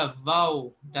have made a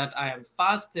vow that I am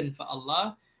fasting for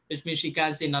Allah, which means she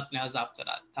can't say nothing else after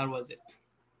that. That was it.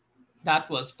 That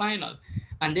was final.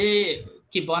 And they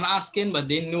keep on asking, but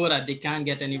they know that they can't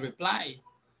get any reply.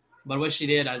 But what she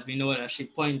did, as we know, that she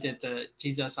pointed to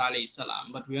Jesus alayhi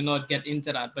salam, but we will not get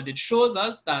into that. But it shows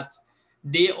us that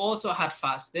they also had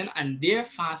fasting, and their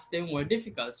fasting were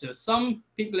difficult. So some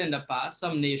people in the past,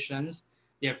 some nations,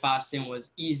 their fasting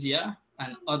was easier,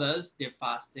 and others, their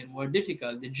fasting were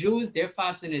difficult. The Jews, their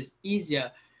fasting is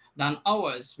easier than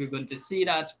ours. We're going to see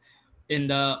that in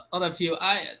the other few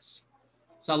ayats.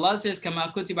 So Allah says,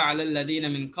 كَمَا كُتِبَ عَلَى الَّذِينَ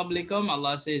مِنْ قَبْلِكُمْ.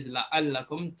 Allah says,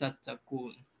 لَعَلَّكُمْ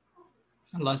تَتَّقُونَ.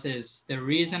 Allah says, the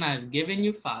reason I've given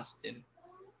you fasting,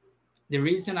 the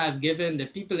reason I've given the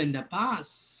people in the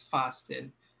past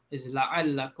fasting is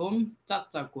لَعَلَّكُمْ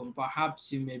تَتَّقُونَ.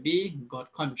 Perhaps you may be God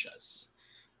conscious.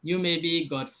 You may be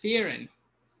God fearing.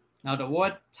 Now the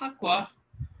word taqwa,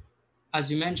 as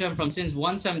you mentioned, from since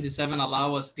 177, Allah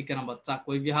was speaking about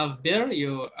taqwa. If you have bir,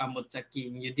 you are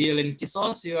muttaqin. You deal in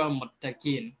qisas, you are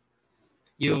muttaqin.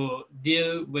 You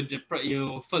deal with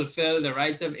you fulfill the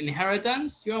rights of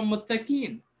inheritance, you are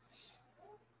muttaqin.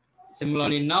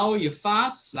 Similarly, now you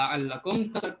fast,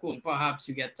 la'allakum tattaqun. Perhaps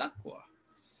you get taqwa.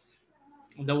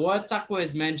 The word taqwa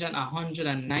is mentioned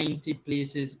 190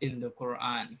 places in the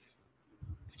Quran,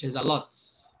 which is a lot.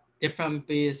 Different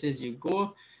places you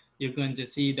go, you're going to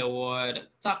see the word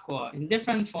taqwa in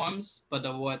different forms, but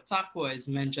the word taqwa is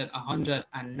mentioned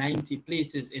 190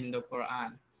 places in the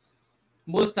Quran.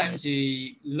 Most times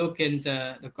we look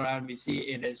into the Quran, we see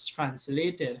it is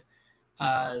translated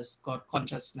as God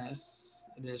consciousness,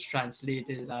 it is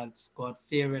translated as God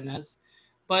fearingness,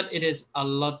 but it is a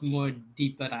lot more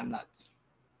deeper than that.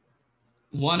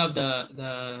 One of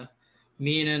the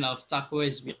meaning of taqwa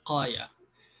is wiqaya.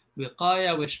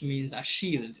 Wiqaya, which means a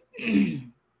shield.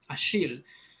 A shield.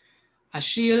 A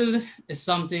shield is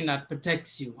something that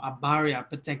protects you, a barrier, a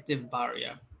protective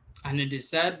barrier. And it is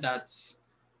said that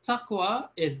taqwa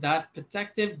is that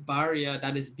protective barrier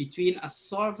that is between a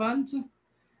servant.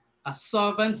 A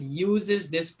servant uses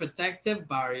this protective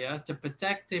barrier to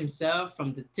protect himself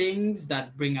from the things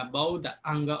that bring about the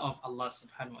anger of Allah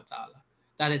subhanahu wa ta'ala.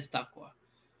 That is taqwa.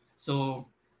 So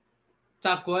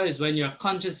taqwa is when you're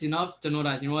conscious enough to know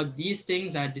that, you know what, these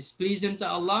things are displeasing to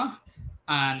Allah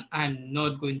and I'm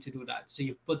not going to do that. So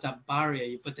you put a barrier,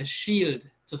 you put a shield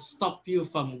to stop you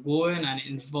from going and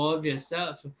involve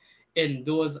yourself in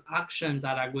those actions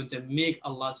that are going to make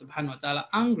Allah subhanahu wa ta'ala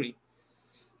angry.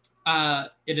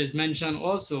 It is mentioned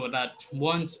also that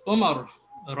once Umar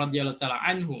radiallahu ta'ala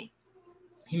anhu,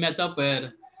 he met up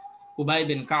with Ubay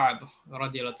bin Ka'b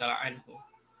radiallahu ta'ala anhu.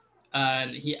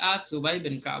 And he asked Ubay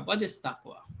bin Ka'b, what is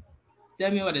taqwa?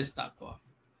 Tell me what is taqwa.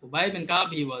 Ubay bin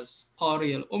Ka'b, he was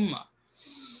Qari al-Ummah,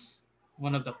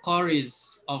 one of the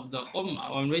Qaris of the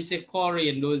Ummah. When we say Qari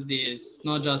in those days,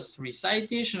 not just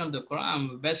recitation of the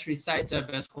Quran, best reciter,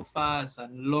 best hufaz,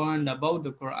 and learned about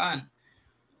the Quran.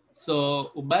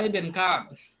 So Ubay bin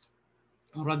Ka'b,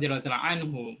 radiallahu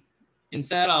anhu,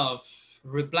 instead of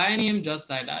replying him just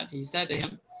like that, he said to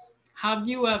him, have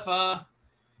you ever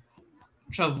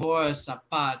traverse a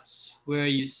path where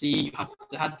you see you have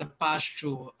had to pass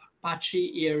through a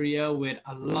patchy area with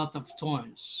a lot of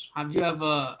thorns? Have you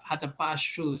ever had to pass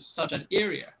through such an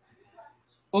area?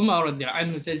 Umar radiallahu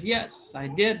anhu says, yes, I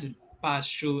did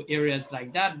pass through areas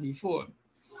like that before.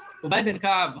 Ubay bin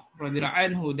Ka'b radiallahu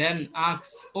anhu then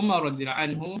asks Umar radiallahu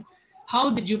anhu, how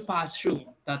did you pass through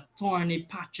the thorny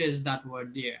patches that were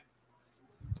there?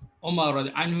 Umar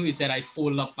radiallahu anhu, he said, I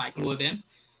folded up my clothing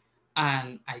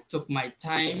and I took my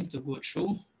time to go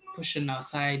through, pushing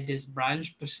aside this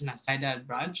branch, pushing aside that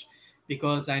branch,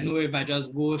 because I knew if I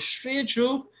just go straight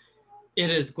through, it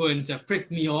is going to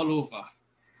prick me all over.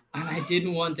 And I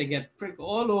didn't want to get pricked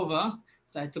all over,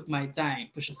 so I took my time,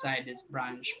 push aside this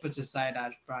branch, put aside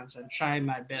that branch, and try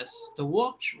my best to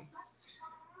walk through.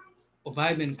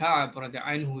 Ubay bin Ka'b,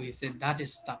 he said, that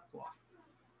is taqwa.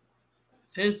 He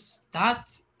says, that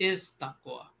is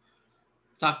taqwa.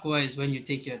 Taqwa is when you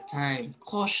take your time,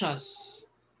 cautious,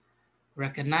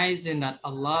 recognizing that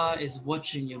Allah is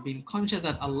watching you, being conscious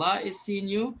that Allah is seeing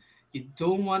you. You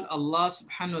don't want Allah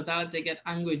subhanahu wa ta'ala to get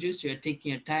angry with you, so you're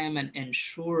taking your time and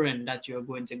ensuring that you're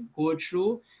going to go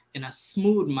through in a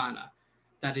smooth manner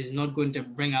that is not going to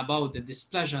bring about the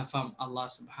displeasure from Allah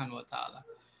subhanahu wa ta'ala.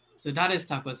 So that is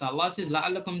taqwa. So Allah says,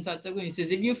 la'allakum tattaqun. He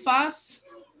says, if you fast,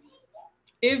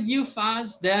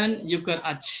 then you could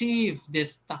achieve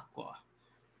this taqwa.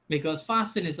 Because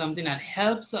fasting is something that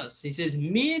helps us. He says,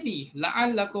 maybe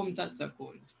la'allakum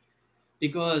tattaqun.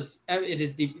 Because it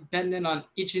is dependent on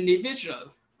each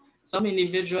individual. Some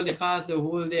individual, they fast the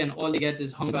whole day and all they get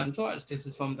is hunger and thirst. This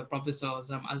is from the Prophet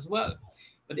as well.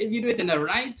 But if you do it in the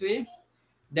right way,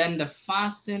 then the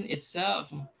fasting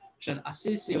itself should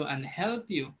assist you and help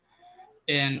you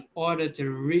in order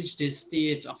to reach this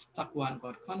state of taqwa and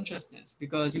God consciousness.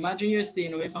 Because imagine you're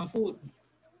staying away from food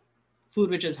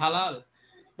which is halal.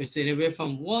 You're staying away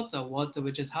from water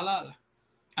which is halal.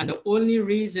 And the only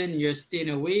reason you're staying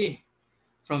away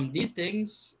from these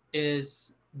things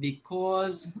is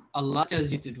because Allah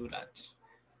tells you to do that.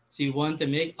 So you want to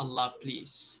make Allah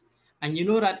pleased. And you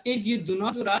know that if you do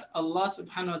not do that, Allah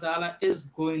subhanahu wa ta'ala is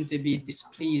going to be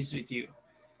displeased with you.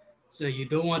 So you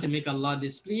don't want to make Allah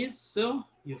displeased, so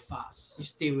you fast. You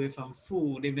stay away from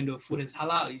food, even though food is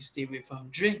halal. You stay away from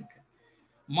drink,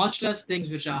 much less things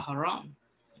which are haram.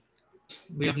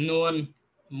 We have known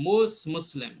most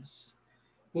Muslims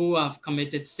who have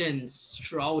committed sins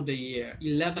throughout the year.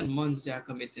 11 months they are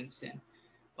committing sin.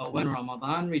 But when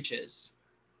Ramadan reaches,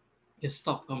 they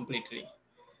stop completely.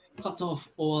 Cut off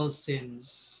all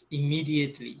sins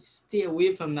immediately. Stay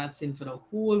away from that sin for the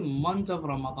whole month of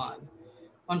Ramadan.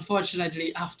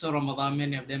 Unfortunately, after Ramadan,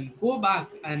 many of them go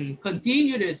back and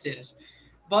continue their sins.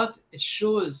 But it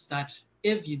shows that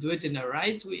if you do it in the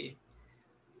right way,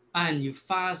 and you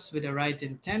fast with the right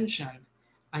intention,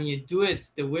 and you do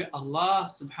it the way Allah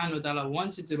subhanahu wa ta'ala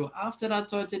wants you to do, after that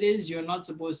 30 days, you're not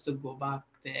supposed to go back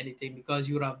to anything because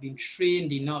you have been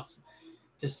trained enough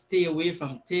to stay away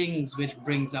from things which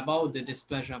brings about the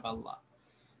displeasure of Allah.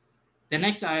 The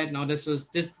next ayat, now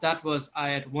that was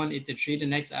ayat 183. The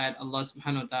next ayat, Allah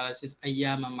subhanahu wa ta'ala says,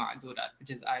 ayyama ma'dudat,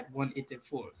 which is ayat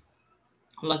 184.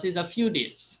 Allah says a few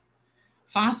days.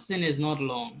 Fasting is not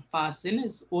long. Fasting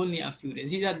is only a few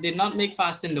days. He did not make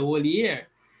fasting the whole year.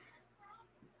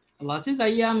 Allah says,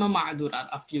 ayyama ma'dudat,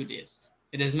 a few days.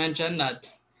 It is mentioned that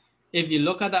if you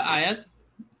look at the ayat,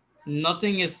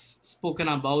 nothing is spoken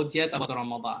about yet about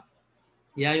Ramadan.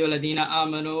 Ya ayyuhalladhina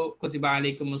amanu kutiba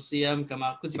alaykumus siyam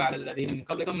kama kutiba alal ladhina min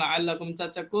qablikum la'allakum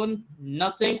tattaqun.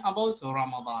 Nothing about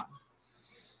Ramadan.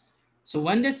 So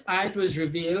when this ayat was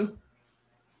revealed,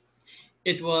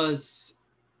 it was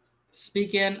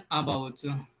speaking about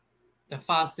the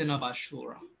fasting of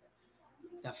Ashura.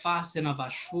 The fasting of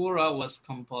Ashura was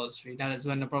compulsory. That is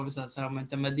when the Prophet ﷺ went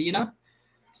to Medina,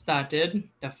 started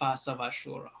the fast of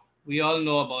Ashura. We all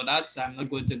know about that, so I'm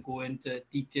not going to go into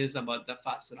details about the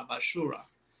fasting of Ashura.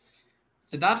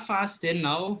 So that fasting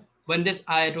now, when this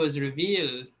ayat was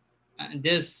revealed, in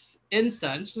this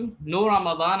instance, no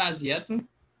Ramadan as yet.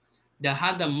 They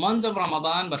had the month of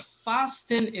Ramadan, but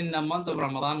fasting in the month of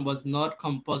Ramadan was not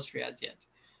compulsory as yet.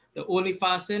 The only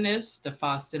fasting is the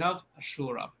fasting of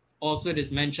Ashura. Also, it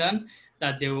is mentioned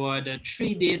that there were the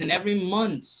 3 days in every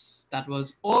month that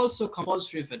was also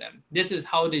compulsory for them. This is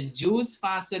how the Jews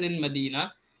fasted in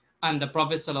Medina, and the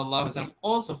Prophet ﷺ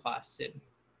also fasted.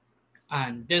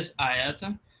 And this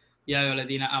ayat, Ya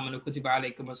ayyuhalladhina amanu kutiba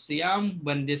alaykumus siyam,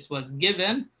 when this was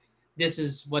given, this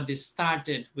is what they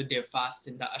started with their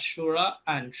fasting, the Ashura,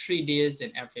 and 3 days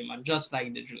in every month, just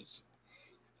like the Jews.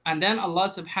 And then Allah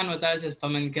subhanahu wa ta'ala says,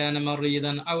 فَمَنْ كَانَ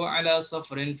مَرِيضًا أَوْ عَلَى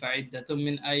صَفْرٍ فَعِدَّةٌ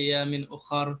مِّنْ أَيَّامٍ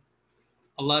أُخَرٍ.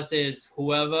 Allah says,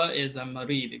 whoever is a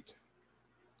marid,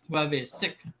 whoever is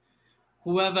sick,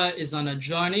 whoever is on a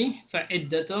journey,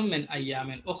 فَعِدَّةٌ مِنْ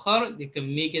أَيَّامٍ أُخَرٍ, they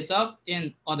can make it up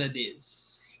in other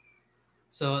days.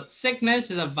 So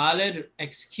sickness is a valid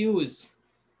excuse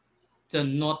to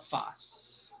not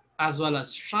fast, as well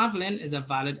as traveling is a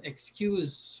valid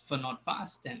excuse for not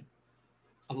fasting.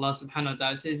 Allah subhanahu wa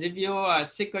ta'ala says, if you are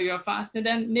sick or you're fasting,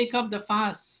 then make up the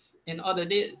fast in other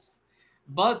days.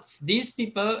 But these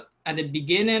people, at the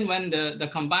beginning, when the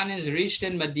companions reached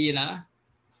in Medina,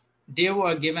 they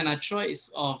were given a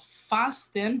choice of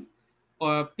fasting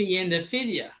or paying the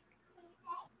fidya.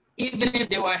 Even if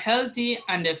they were healthy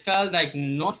and they felt like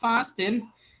not fasting,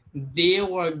 they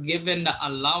were given the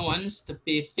allowance to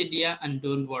pay fidya and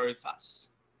don't worry,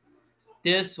 fast.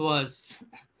 This was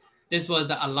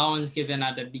the allowance given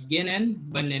at the beginning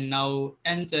when they now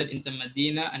entered into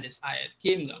Medina and this ayat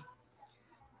came down.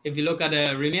 If you look at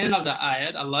the remaining of the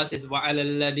ayat, Allah says, وَعَلَى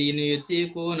الَّذِينَ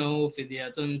يُتِيقُونَهُ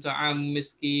فِدْيَةٌ طَعَامُ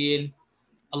مِسْكِينٍ.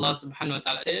 Allah subhanahu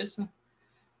wa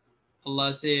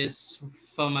ta'ala says,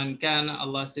 فَمَنْ كَانَ,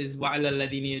 Allah says, وَعَلَى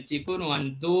الَّذِينَ يُتِيقُونَهُ,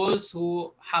 and those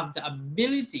who have the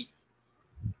ability,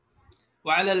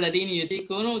 وَعَلَى الَّذِينَ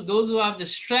يُتِيقُونَهُ, those who have the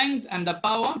strength and the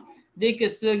power, they can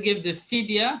still give the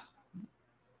fidya,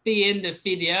 paying the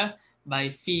fidya by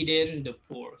feeding the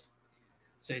poor.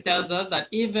 So it tells us that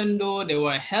even though they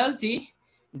were healthy,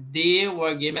 they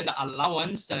were given the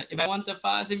allowance. If I want to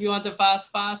fast, if you want to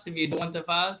fast, fast. If you don't want to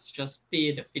fast, just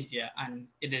pay the fidya and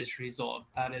it is resolved.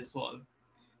 That is all.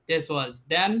 This was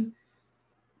then.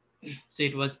 So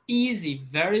it was easy,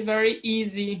 very, very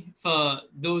easy for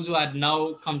those who had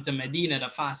now come to Medina to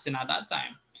fasting at that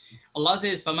time. Allah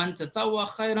says, فَمَنْ تَتَوَّى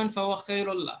خَيْرًا فَهُوَ خَيْرٌ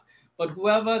لَهُ. But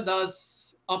whoever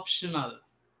does optional,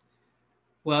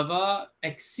 whoever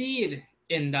exceed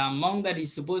in the amount that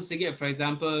he's supposed to give, for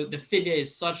example, the fidya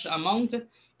is such amount,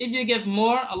 if you give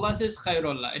more, Allah says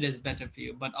khairullah, it is better for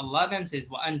you. But Allah then says,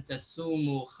 وَأَن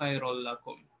تَصُومُوا خَيْرٌ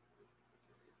لَكُمْ.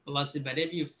 Allah says, but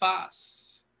if you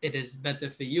fast, it is better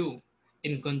for you.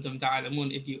 In kuntum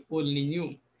ta'alamun, if you only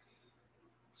knew.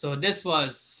 So this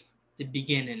was the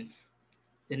beginning.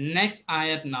 The next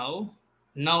ayat now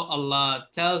Allah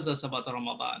tells us about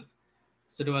Ramadan.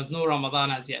 So there was no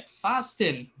Ramadan as yet.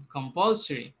 Fasting,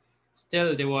 compulsory.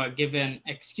 Still, they were given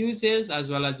excuses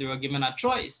as well as they were given a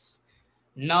choice.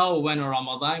 Now, when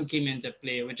Ramadan came into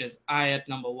play, which is ayat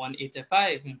number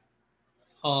 185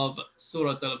 of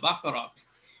Surah Al-Baqarah,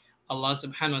 Allah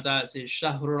subhanahu wa ta'ala says,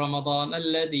 شَهْرُ رَمَضَانَ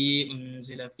الَّذِي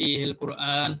أُنزِلَ فِيهِ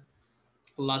الْقُرْآنِ.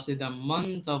 Allah said the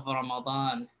month of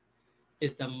Ramadan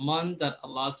is the month that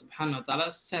Allah subhanahu wa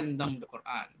ta'ala sent down the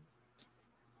Quran.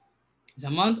 The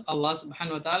month Allah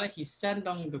subhanahu wa ta'ala, He sent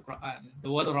down the Quran.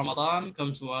 The word Ramadan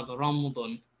comes from the word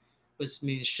Ramadan, which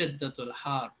means shiddatul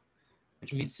har,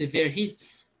 which means severe heat.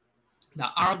 The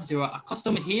Arabs, they were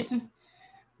accustomed to heat,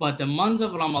 but the month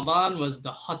of Ramadan was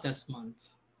the hottest month.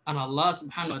 And Allah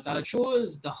subhanahu wa ta'ala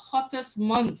chose the hottest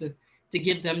month to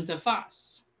give them to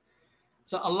fast.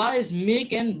 So Allah is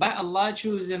making, by Allah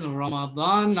choosing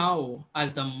Ramadan now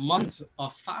as the month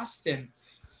of fasting,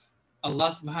 Allah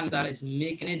subhanahu wa ta'ala is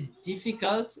making it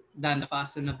difficult than the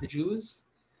fasting of the Jews.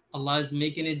 Allah is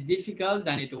making it difficult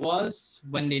than it was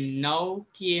when they now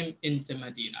came into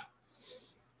Medina.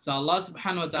 So Allah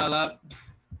subhanahu wa ta'ala,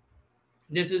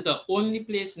 this is the only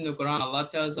place in the Quran Allah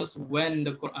tells us when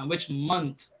the Quran, which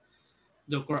month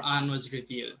the Quran was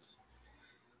revealed.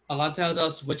 Allah tells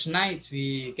us which night.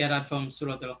 We get that from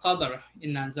Surah Al-Qadr.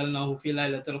 Inna anzalnahu fi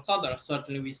laylatul qadr.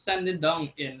 Certainly we send it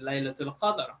down in Laylatul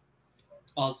Qadr.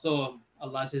 Also,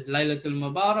 Allah says Laylatul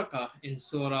Mubarakah in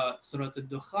Surah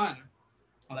Al-Dukhan.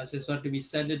 Allah says certainly we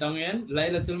send it down in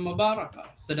Laylatul Mubarakah.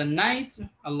 So the night,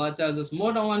 Allah tells us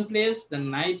more than one place, the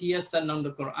night He has sent down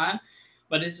the Quran.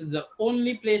 But this is the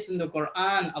only place in the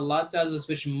Quran Allah tells us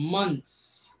which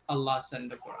months Allah sent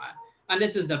the Quran. And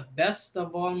this is the best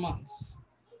of all months.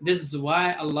 This is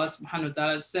why Allah subhanahu wa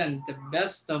ta'ala sent the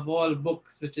best of all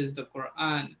books, which is the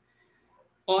Quran,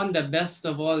 on the best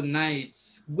of all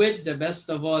nights, with the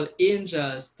best of all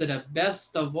angels, to the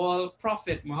best of all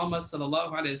Prophet Muhammad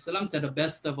sallallahu alaihi wasallam, to the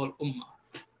best of all ummah.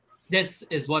 This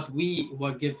is what we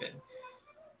were given.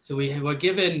 So we were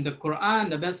given the Quran,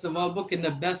 the best of all book, in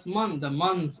the best month, the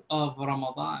month of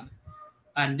Ramadan.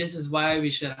 And this is why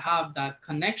we should have that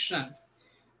connection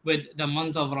with the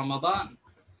month of Ramadan.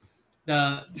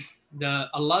 The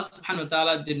Allah subhanahu wa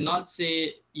ta'ala did not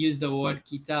say, use the word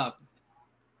kitab.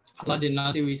 Allah did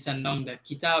not say we send down the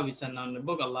kitab, we send down the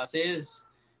book. Allah says,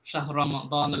 شهر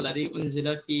رمضان الذي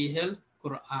أنزل فيه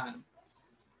القرآن.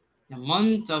 The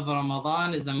month of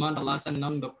Ramadan is the month Allah sent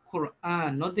down the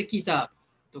Quran, not the kitab,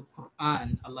 the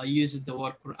Quran. Allah uses the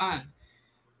word Quran.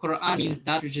 Quran means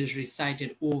that which is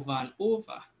recited over and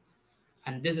over.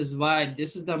 And this is why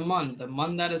this is the month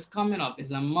that is coming up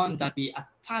is a month that we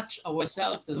attach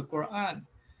ourselves to the Quran.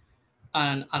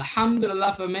 And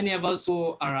alhamdulillah, for many of us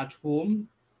who are at home,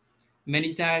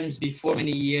 many times before,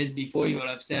 many years before, you would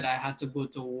have said, I had to go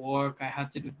to work, I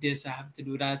had to do this, I have to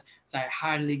do that. So I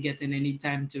hardly get in any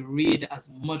time to read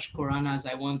as much Quran as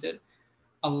I wanted.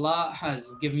 Allah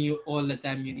has given you all the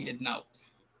time you needed now.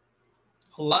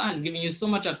 Allah has given you so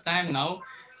much of time now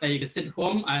that you can sit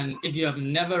home, and if you have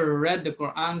never read the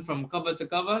Quran from cover to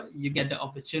cover, you get the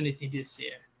opportunity this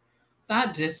year.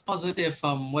 That is positive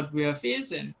from what we are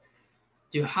facing.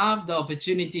 You have the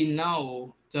opportunity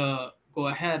now to go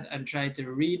ahead and try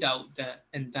to read out the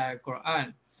entire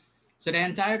Quran. So the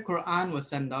entire Quran was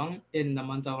sent down in the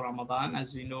month of Ramadan,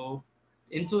 as we know,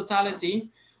 in totality,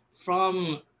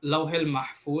 from Lawhil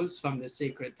Mahfuz, from the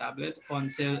sacred tablet,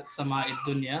 until Sama'id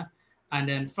Dunya. And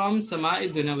then from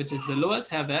Sama'id Dunya, which is the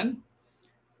lowest heaven,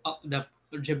 the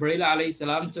Jibreel alayhi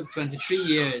salam took 23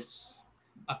 years,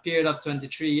 a period of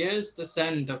 23 years to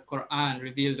send the Quran,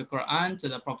 reveal the Quran to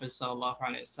the Prophet sallallahu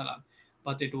alaihi wasallam.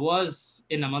 But it was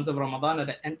in the month of Ramadan that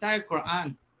the entire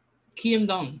Quran came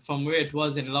down from where it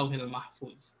was in Lawhil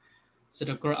Mahfuz. So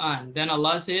the Quran, then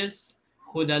Allah says,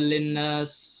 Hudal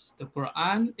linnas, the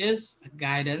Quran is a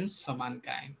guidance for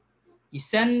mankind. He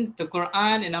sent the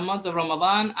Quran in the month of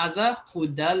Ramadan as a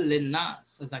Hudal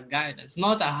linnas, as a guidance,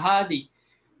 not a hadi,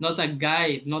 not a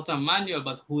guide, not a manual,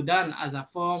 but Hudan as a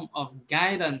form of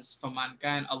guidance for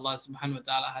mankind. Allah subhanahu wa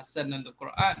ta'ala has sent in the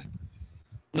Quran.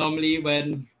 Normally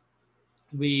when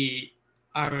we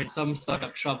are in some sort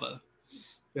of trouble,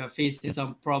 we are facing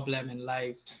some problem in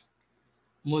life,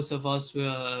 most of us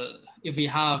will, if we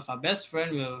have a best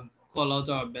friend, we'll call out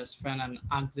our best friend and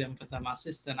ask them for some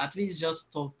assistance, at least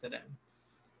just talk to them.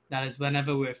 That is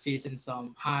whenever we're facing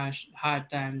some hard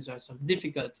times or some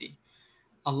difficulty.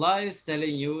 Allah is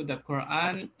telling you the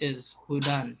Quran is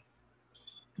Hudan.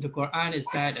 The Quran is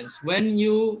guidance. When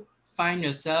you find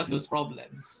yourself in those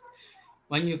problems,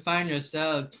 when you find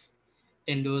yourself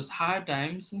in those hard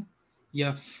times,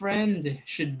 your friend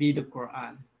should be the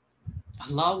Quran.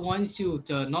 Allah wants you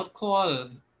to not call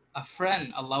a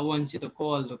friend. Allah wants you to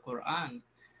call the Quran.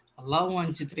 Allah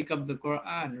wants you to pick up the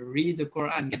Quran, read the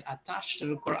Quran, get attached to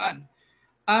the Quran.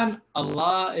 And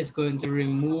Allah is going to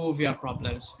remove your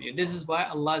problems for you. This is why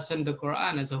Allah sent the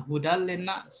Quran as a hudal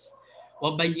linnas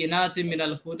wa bayyinatin min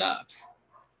al-huda.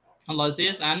 Allah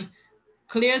says, and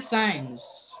clear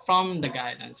signs from the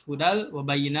guidance. Hudal wa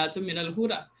bayyinatin min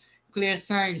al-huda. Clear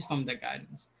signs from the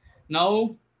guidance.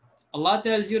 Now, Allah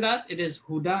tells you that it is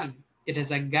Hudan. It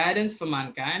is a guidance for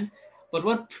mankind. But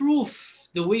what proof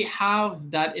do we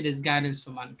have that it is guidance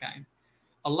for mankind?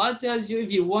 Allah tells you,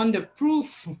 if you want the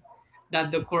proof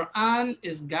that the Quran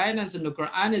is guidance and the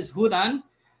Quran is Hudan,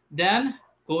 then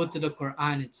go to the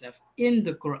Quran itself. In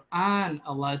the Quran,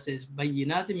 Allah says,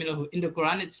 Bayyinati minahu. In the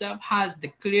Quran itself has the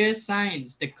clear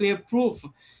signs, the clear proof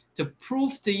to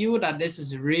prove to you that this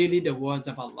is really the words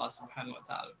of Allah subhanahu wa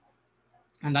ta'ala.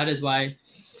 And that is why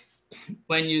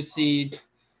when you see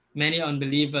many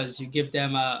unbelievers, you give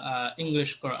them a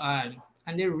English Quran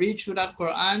and they read through that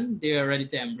Quran, they are ready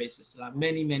to embrace Islam,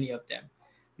 many of them,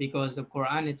 because the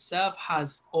Quran itself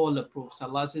has all the proofs.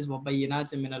 Allah says,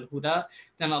 وَبَيِّنَاتٍ مِنَ الْهُدَى.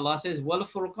 Then Allah says,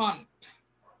 وَالْفُرْقَانِ.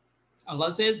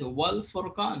 Allah says,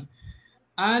 وَالْفُرْقَانِ.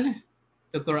 And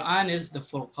the Quran is the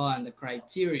Furqan, the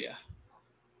criteria.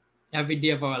 Every day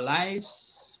of our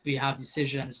lives, we have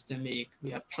decisions to make,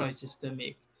 we have choices to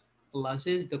make. Allah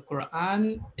says the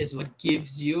Quran is what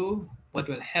gives you, what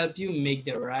will help you make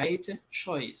the right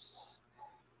choice,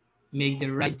 make the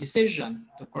right decision,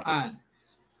 the Quran.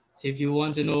 So if you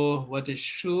want to know what is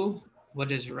true,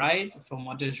 what is right from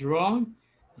what is wrong,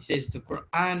 he says the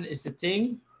Quran is the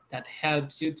thing that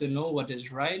helps you to know what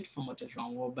is right from what is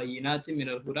wrong. وَبَيِّنَاتٍ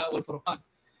مِنَ الْهُدَى وَالْفُرْقَانِ.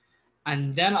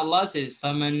 And then Allah says,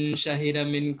 فَمَنْ شَهِدَ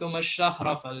مِنْكُمَ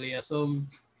الشَّهْرَ فَلْيَصُمْ.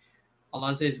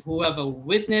 Allah says, whoever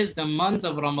witnessed the month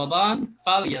of Ramadan,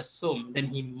 فَلْيَصُمْ, then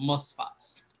he must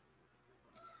fast.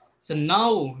 So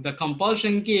now the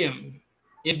compulsion came.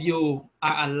 If you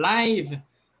are alive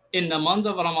in the month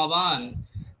of Ramadan,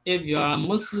 if you're a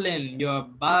Muslim, you're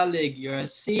baligh, you're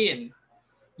sane,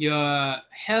 you're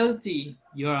healthy,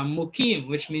 you're a mukim,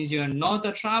 which means you're not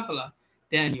a traveler,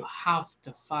 then you have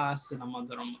to fast in the month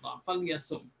of Ramadan.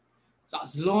 فَلْيَصُمْ. So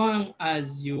as long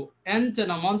as you enter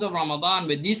the month of Ramadan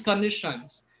with these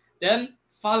conditions, then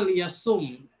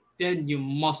فَلْيَصُمْ, then you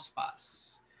must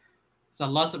fast. So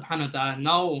Allah subhanahu wa ta'ala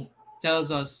now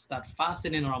tells us that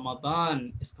fasting in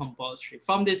Ramadan is compulsory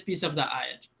from this piece of the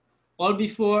ayat. All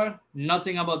before,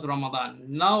 nothing about Ramadan.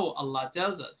 Now Allah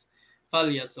tells us,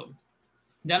 فَلْيَصُمْ.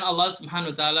 Then Allah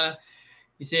subhanahu wa ta'ala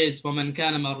He says, وَمَنْ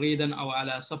كَانَ مَرِيدًا أَوْ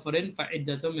عَلَى سَفَرٍ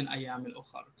فَعِدَّةٌ مِنْ أَيَّامٍ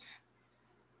الْأُخَرِ.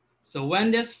 So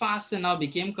when this fasting now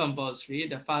became compulsory,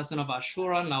 the fasting of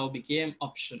Ashura now became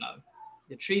optional.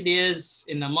 The 3 days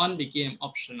in the month became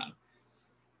optional.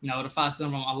 Now the fasting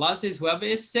from Allah says, whoever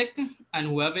is sick and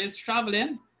whoever is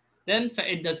traveling, then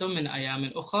فَعِدَّةٌ مِنْ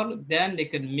أَيَّامٍ الْأُخَرِ, then they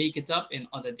can make it up in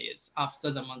other days. After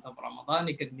the month of Ramadan,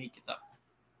 they can make it up.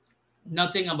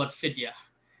 Nothing about fidya.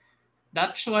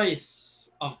 That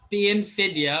choice of paying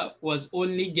fidya was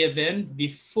only given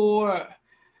before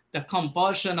the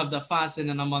compulsion of the fasting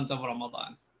in the month of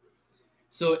Ramadan.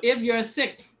 So if you're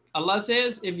sick, Allah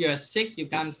says, if you're sick, you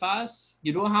can't fast,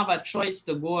 you don't have a choice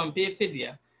to go and pay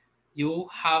fidya. You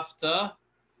have to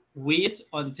wait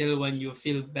until when you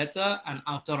feel better, and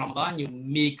after Ramadan, you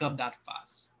make up that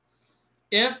fast.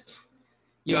 If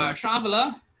you're a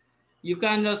traveler, you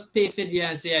can't just pay fidya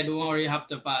and say, I don't worry, have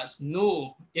to fast.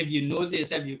 No, if you know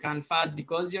yourself, you can't fast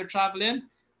because you're traveling,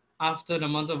 after the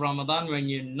month of Ramadan, when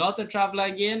you're not a traveler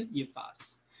again, you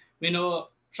fast. We know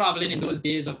traveling in those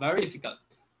days are very difficult,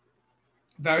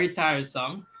 very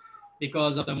tiresome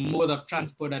because of the mode of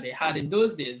transport that they had in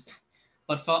those days.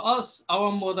 But for us,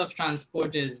 our mode of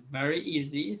transport is very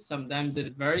easy. Sometimes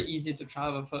it's very easy to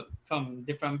travel from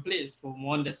different places, from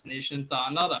one destination to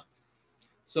another.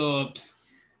 So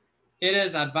it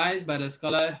is advised by the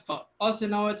scholar for us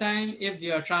in our time, if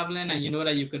you are traveling and you know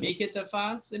that you could make it to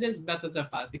fast, it is better to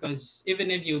fast, because even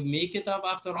if you make it up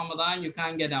after Ramadan, you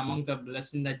can't get the amount of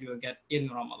blessing that you will get in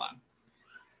Ramadan.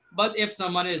 But if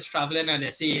someone is traveling and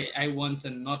they say, I want to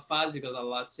not fast because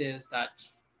Allah says that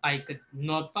I could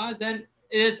not fast, then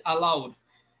it is allowed,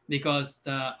 because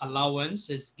the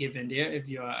allowance is given there. If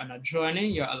you're on a journey,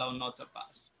 you're allowed not to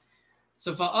fast.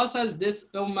 So for us as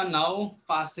this ummah now,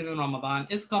 fasting in Ramadan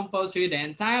is compulsory the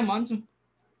entire month.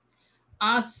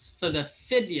 As for the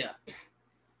fidya,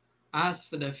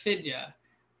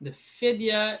 the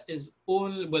fidya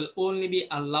will only be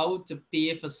allowed to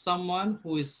pay for someone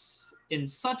who is in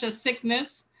such a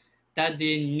sickness that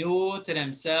they know to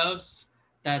themselves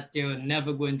that they're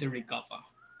never going to recover.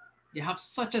 They have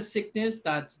such a sickness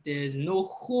that there is no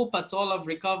hope at all of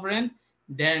recovering,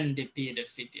 then they pay the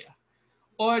fidya.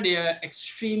 Or they are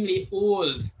extremely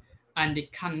old and they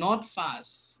cannot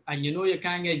fast, and you know you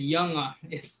can't get younger,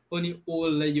 it's only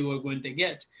older you are going to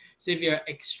get. So if you're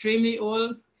extremely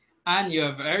old and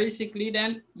you're very sickly,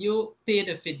 then you pay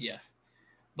the fidya.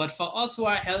 But for us who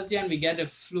are healthy and we get a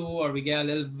flu or we get a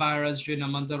little virus during the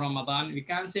month of Ramadan, we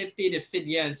can't say pay the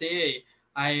fidya and say, hey,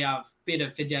 I have paid the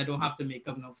fidya, I don't have to make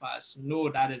up no fast.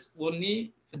 No, that is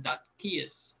only for that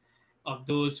case of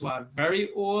those who are very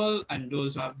old and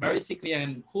those who are very sickly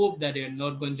and hope that they're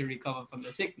not going to recover from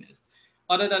the sickness.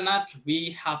 Other than that,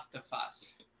 we have to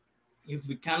fast. If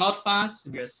we cannot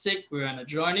fast, we are sick, we're on a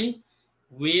journey,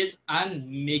 wait and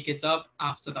make it up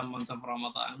after the month of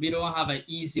Ramadan. We don't have an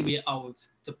easy way out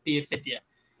to pay fidya.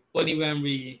 Only when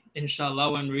we,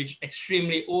 inshallah, when we reach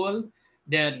extremely old,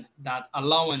 then that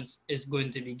allowance is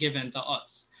going to be given to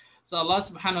us. So Allah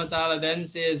subhanahu wa ta'ala then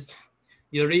says,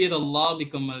 يريد الله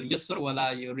بكم اليسر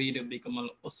ولا يريد بكم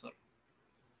العسر.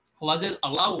 Allah says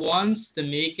Allah wants to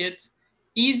make it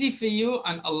easy for you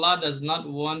and Allah does not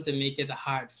want to make it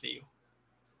hard for you.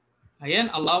 Again,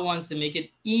 Allah wants to make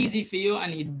it easy for you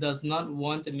and He does not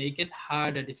want to make it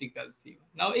hard or difficult for you.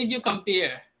 Now, if you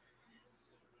compare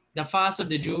the fast of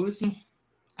the Jews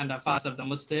and the fast of the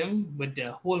Muslim with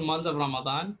the whole month of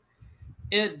Ramadan,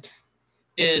 it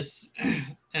is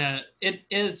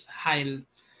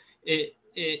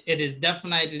it is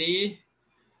definitely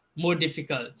more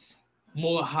difficult,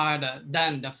 more harder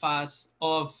than the fast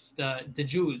of the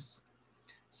Jews.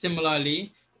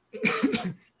 Similarly,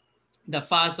 the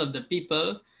fast of the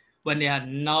people when they had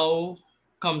now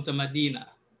come to Medina,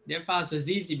 their fast was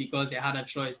easy because they had a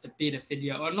choice to pay the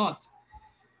fidya or not.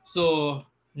 So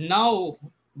now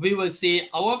we will say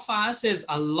our fast is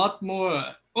a lot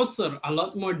more usr, a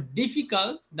lot more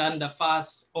difficult than the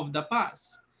fast of the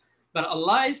past. But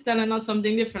Allah is telling us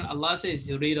something different. Allah says,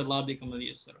 "Yurid Allah bikum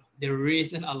al-yusr." The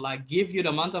reason Allah give you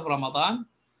the month of Ramadan,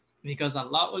 because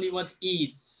Allah only wants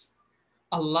ease.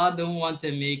 Allah don't want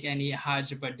to make any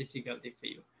hardship or difficulty for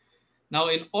you. Now,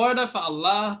 in order for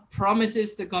Allah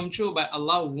promises to come true, but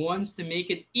Allah wants to make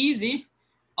it easy,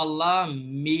 Allah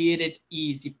made it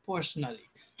easy personally.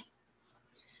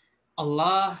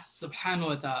 Allah subhanahu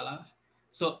wa ta'ala.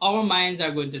 So our minds are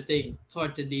going to think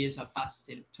 30 days of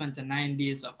fasting, 29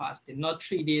 days of fasting, not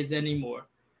 3 days anymore.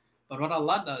 But what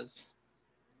Allah does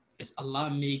is Allah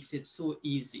makes it so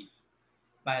easy.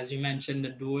 But as you mentioned, the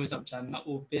doors of Jannah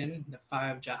open, the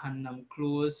fire of Jahannam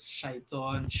closed,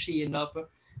 Shaitan chained up,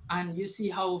 and you see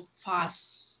how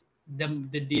fast the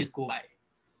days go by.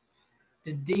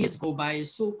 The days go by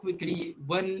so quickly.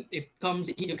 When it comes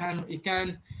Eid, you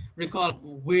can't recall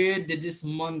where did this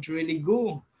month really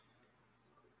go.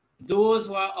 Those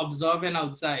who are observing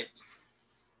outside,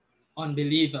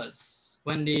 unbelievers,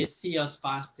 when they see us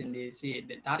fasting, they say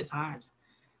that that is hard,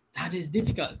 that is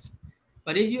difficult.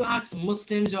 But if you ask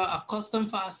Muslims who are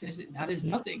accustomed fasting, they say, that is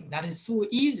nothing, that is so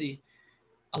easy.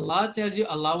 Allah tells you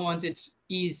Allah wants it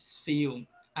ease for you.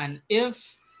 And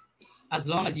if, as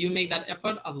long as you make that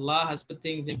effort, Allah has put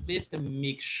things in place to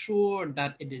make sure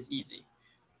that it is easy.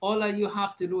 All that you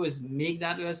have to do is make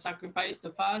that little sacrifice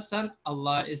to fast, and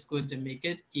Allah is going to make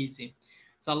it easy.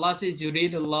 So Allah says,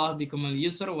 Yurid Allah bikum al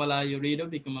yusr wa la yuridu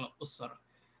bikum al usr.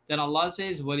 Then Allah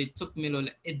says, Wali tukmilul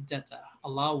iddata.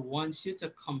 Allah wants you to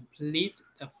complete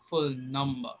the full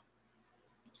number.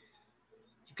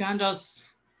 You can't just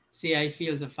say, I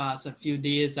feel to fast a few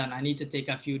days and I need to take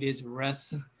a few days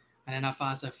rest, and then I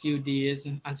fast a few days.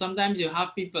 And sometimes you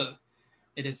have people,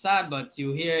 it is sad, but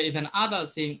you hear even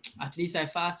adults saying, at least I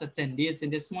fasted 10 days in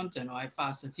this month, or I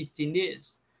fasted 15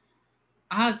 days.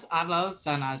 As adults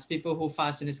and as people who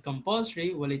fasting is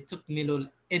compulsory, well, it took milul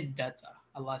iddata.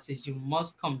 Allah says you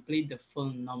must complete the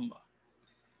full number.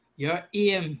 Your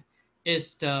aim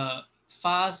is to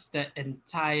fast the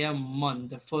entire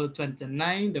month, the full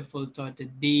 29, the full 30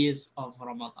 days of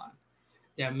Ramadan.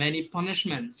 There are many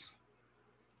punishments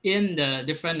in the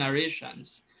different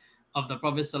narrations of the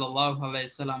Prophet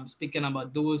ﷺ, speaking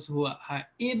about those who are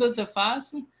able to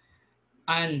fast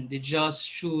and they just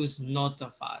choose not to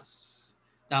fast.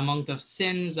 The amount of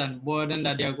sins and burden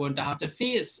that they are going to have to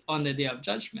face on the day of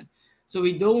judgment. So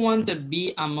we don't want to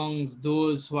be amongst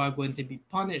those who are going to be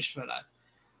punished for that.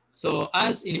 So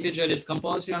as individual is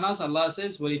compulsory on us, Allah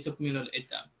says, well, it took me a little.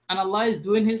 And Allah is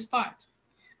doing his part.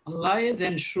 Allah is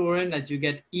ensuring that you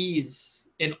get ease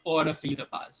in order for you to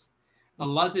fast.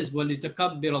 Allah says,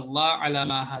 وَلِتَكَبِّرَ اللَّهَ عَلَى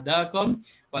مَا هَدَاكُمْ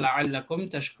وَلَعَلَّكُمْ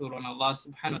تَشْكُرُونَ. Allah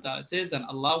subhanahu wa ta'ala says, and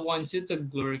Allah wants you to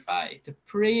glorify, to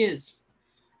praise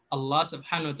Allah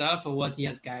subhanahu wa ta'ala for what he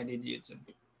has guided you to.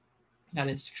 That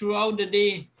is throughout the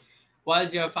day.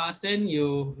 Whilst you're fasting,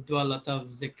 you do a lot of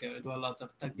zikr, do a lot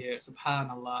of takbir,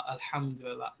 subhanallah,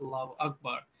 alhamdulillah, Allahu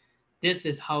Akbar. This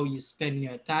is how you spend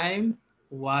your time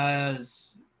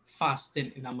whilst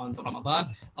fasting in the month of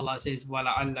Ramadan. Allah says,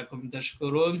 وَلَعَلَّكُمْ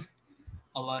تَشْكُرُونَ.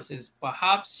 Allah says,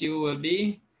 perhaps you will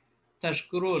be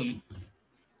tashkurun.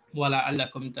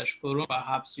 وَلَعَلَّكُمْ تَشْكُرُونَ.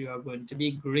 Perhaps you are going to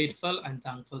be grateful and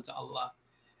thankful to Allah.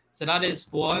 So that is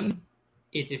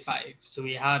 185. So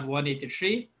we had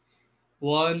 183,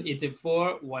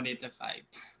 184, 185.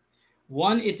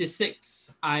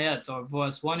 186 ayat or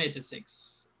verse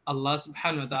 186. Allah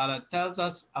subhanahu wa ta'ala tells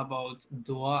us about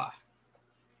dua.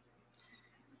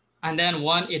 And then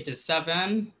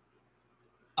 187,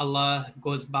 Allah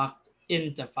goes back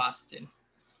into fasting.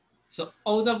 So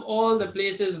out of all the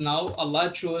places now, Allah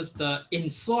chose to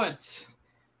insert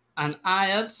an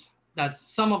ayat that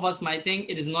some of us might think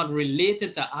it is not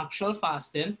related to actual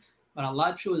fasting, but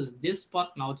Allah chose this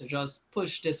spot now to just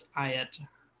push this ayat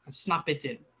and snap it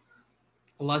in.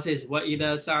 Allah says,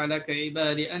 وَإِذَا سَأَلَكَ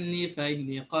عِبَادِ أَنِّي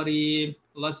فَإِنِّي قَرِيبٌ.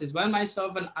 Allah says, when my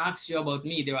servant asked you about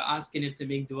me, they were asking if to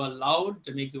make dua loud,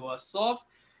 to make dua soft.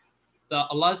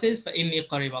 Allah says, فَإِنِّي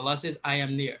قَرِيبٌ. Allah says, I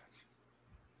am near.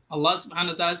 Allah subhanahu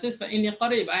wa ta'ala says, فَإِنِّي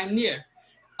قَرِيبٌ. I am near.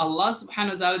 Allah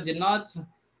subhanahu wa ta'ala did not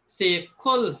say,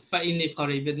 Kul فَإِنِّي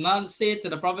قَرِيبٌ. Did not say to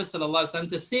the Prophet sallallahu alaihi wasallam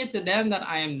to say to them that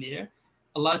I am near.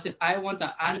 Allah says, I want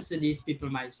to answer these people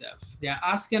myself. They are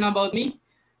asking about me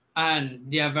and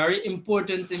they are very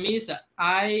important to me, so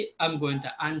I am going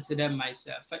to answer them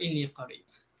myself. فَإِنِّي قَرِيبٌ.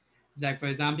 It's like, for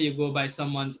example, you go by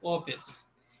someone's office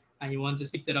and you want to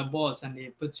speak to the boss and they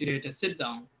put you there to sit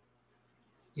down.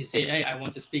 You say, hey, I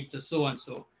want to speak to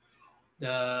so-and-so.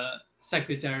 The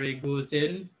secretary goes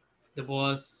in, the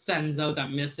boss sends out a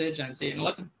message and say, you know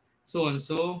what,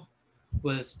 so-and-so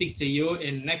will speak to you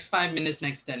in next 5 minutes,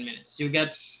 next 10 minutes. You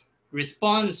get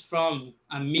response from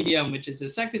a medium, which is the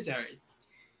secretary.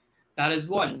 That is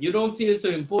one. You don't feel so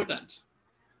important.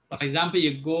 But for example,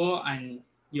 you go and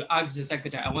you ask the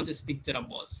secretary, I want to speak to the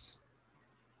boss.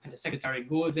 And the secretary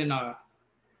goes in or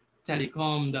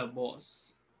telecom the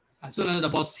boss. And so then the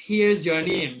boss hears your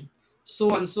name.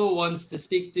 So-and-so wants to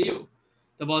speak to you.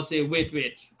 The boss say,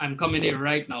 wait, I'm coming here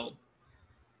right now.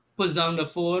 Puts down the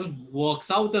phone, walks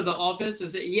out of the office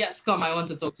and say, yes, come, I want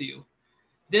to talk to you.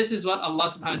 This is what Allah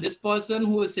subhanahu, this person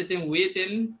who is sitting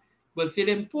waiting will feel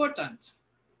important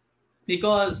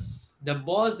because the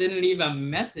boss didn't leave a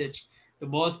message. The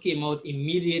boss came out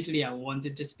immediately and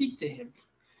wanted to speak to him.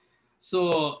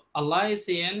 So Allah is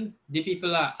saying, the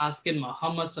people are asking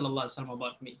Muhammad sallallahu alaihi wasallam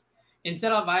about me.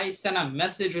 Instead of I send a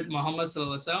message with Muhammad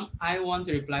sallallahu alaihi wasallam, I want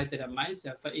to reply to them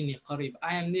myself. فَإِنِّي قَرِيب,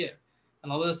 I am near.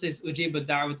 And Allah says, أُجِيبُ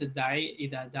دَعْوَةَ الدَّاعِ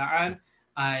إِذَا دَعَانِ,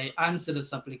 I answer the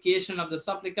supplication of the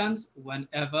supplicant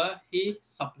whenever he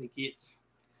supplicates.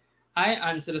 I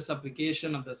answer the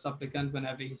supplication of the supplicant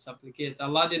whenever he supplicates.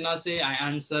 Allah did not say, I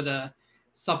answer the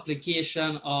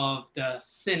supplication of the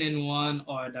sinning one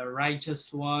or the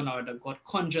righteous one or the God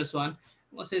conscious one.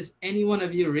 Allah says, any one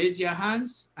of you raise your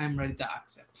hands, I'm ready to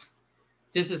accept.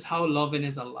 This is how loving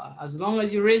is Allah. As long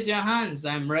as you raise your hands,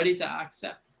 I'm ready to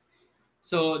accept.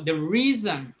 So the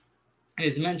reason, it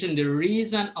is mentioned, the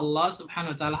reason Allah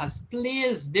subhanahu wa ta'ala has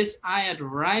placed this ayat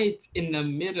right in the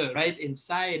middle, right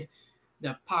inside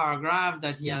the paragraph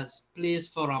that he has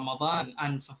placed for Ramadan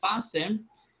and for fasting,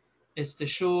 is to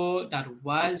show that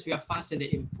whilst we are fasting,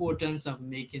 the importance of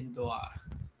making dua,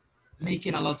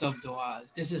 making a lot of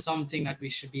duas. This is something that we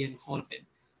should be involved in.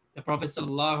 The Prophet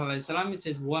ﷺ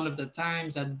says one of the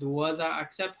times that duas are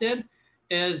accepted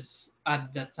is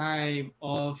at the time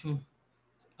of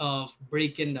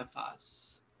breaking the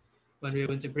fast. When we're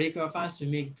going to break our fast, we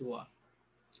make dua.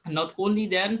 And not only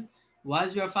then,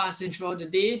 whilst we are fasting throughout the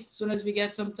day, as soon as we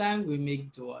get some time, we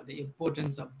make dua, the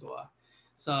importance of dua.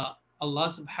 So Allah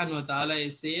subhanahu wa ta'ala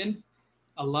is saying,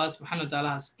 Allah subhanahu wa ta'ala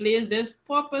has placed this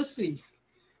purposely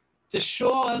to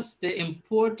show us the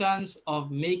importance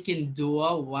of making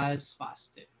dua whilst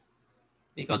fasting.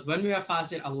 Because when we are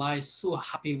fasting, Allah is so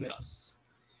happy with us.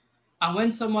 And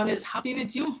when someone is happy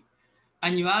with you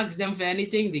and you ask them for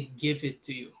anything, they give it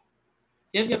to you.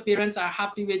 If your parents are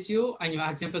happy with you and you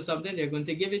ask them for something, they're going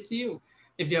to give it to you.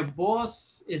 If your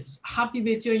boss is happy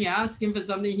with you and you ask him for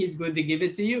something, he's going to give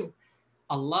it to you.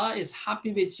 Allah is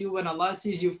happy with you when Allah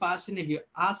sees you fasting. If you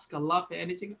ask Allah for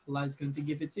anything, Allah is going to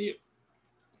give it to you.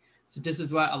 So this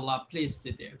is why Allah placed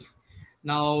it there.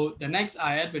 Now, the next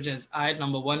ayat, which is ayat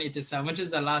number 187, which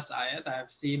is the last ayat. I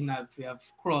have seen that we have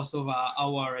crossed over an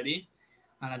hour already,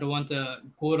 and I don't want to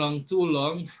go on too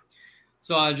long.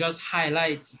 So I'll just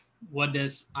highlight what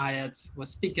this ayat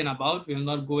was speaking about. We will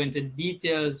not go into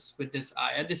details with this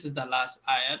ayat. This is the last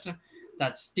ayat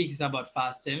that speaks about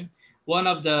fasting. One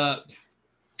of the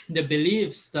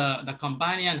beliefs the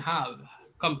companions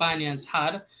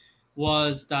had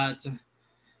was that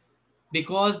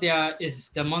because there is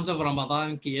the month of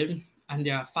Ramadan came and they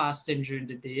are fasting during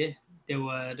the day, they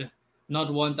would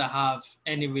not want to have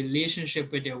any relationship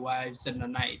with their wives in the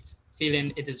night,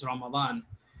 feeling it is Ramadan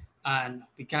and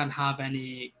we can't have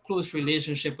any close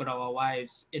relationship with our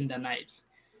wives in the night.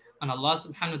 And Allah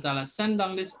subhanahu wa ta'ala sent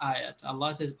down this ayat.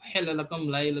 Allah says,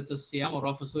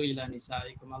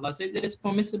 Allah says it is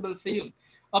permissible for you.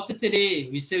 Up to today,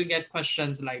 we still get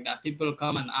questions like that. People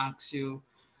come and ask you,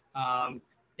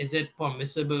 is it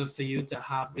permissible for you to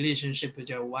have relationship with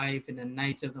your wife in the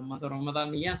nights of the month of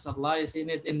Ramadan? Yes, Allah is in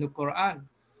it in the Quran.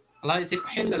 Allah says,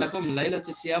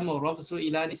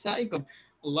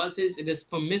 Allah says it is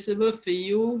permissible for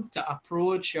you to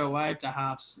approach your wife, to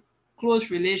have close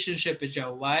relationship with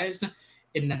your wives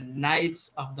in the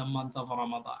nights of the month of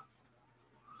Ramadan.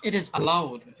 It is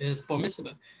allowed, it is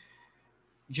permissible.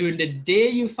 During the day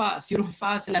you fast, you don't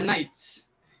fast in the nights.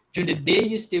 During the day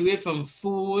you stay away from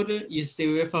food, you stay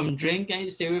away from drink, and you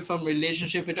stay away from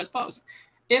relationship with your spouse.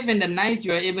 If in the night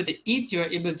you are able to eat, you are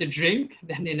able to drink,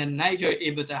 then in the night you are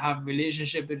able to have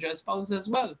relationship with your spouse as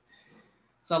well.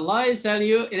 So Allah is telling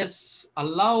you it is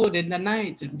allowed in the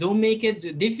night. Don't make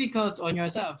it difficult on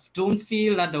yourself. Don't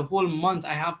feel that the whole month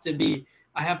I have to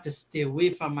stay away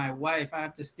from my wife. I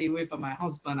have to stay away from my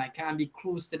husband. I can't be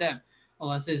close to them.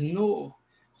 Allah says, no.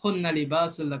 Hunna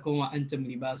libasul lakum wa antum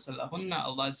libasul lahunna.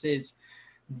 Allah says,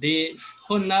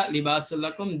 hunna libasul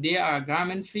lakum. They are a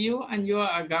garment for you and you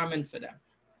are a garment for them.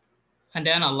 And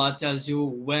then Allah tells you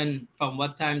when, from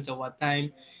what time to what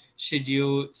time should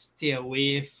you stay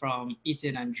away from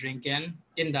eating and drinking.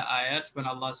 In the ayat, when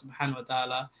Allah subhanahu wa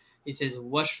ta'ala, He says,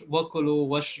 وَكُلُوا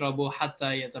وَاشْرَبُوا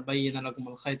حَتَّى يَتَبَيَّنَ لَكُمُ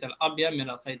الْخَيْطَ الْأَبْيَضُ مِنَ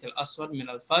الْخَيْطِ الْأَسْوَدِ مِنَ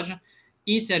الْفَجْرِ.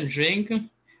 Eat and drink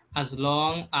as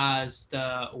long as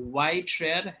the white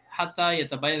thread, حَتَّى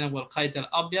يَتَبَيَّنَ لَكُمُ الْخَيْطَ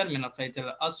الْأَبْيَضُ مِنَ الْخَيْطِ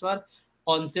الْأَسْوَدِ,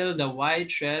 until the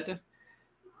white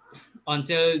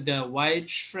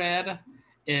thread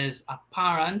is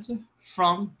apparent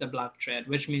from the black thread,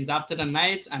 which means after the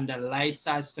night and the light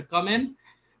starts to come in,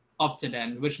 up to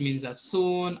then, which means as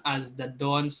soon as the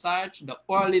dawn starts, the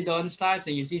early dawn starts,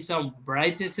 and you see some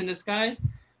brightness in the sky,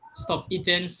 stop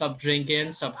eating, stop drinking,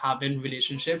 stop having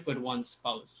relationship with one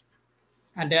spouse.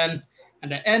 And then at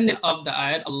the end of the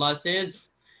ayat, Allah says,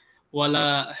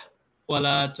 وَلَا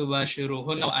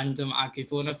تُبَاشِرُهُنَّ وَأَنْتُمْ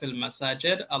عَاكِفُونَ فِي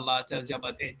الْمَسَاجِدِ. Allah tells you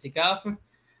about i'tikaf,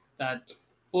 that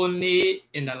only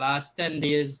in the last 10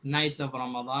 days, nights of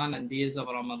Ramadan and days of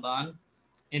Ramadan.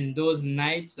 In those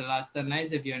nights, the last 10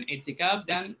 nights, if you're in itikaf,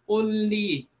 then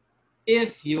only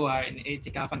if you are in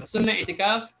itikaf and the sunnah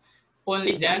itikaf,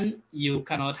 only then you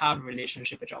cannot have a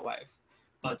relationship with your wife.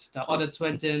 But the other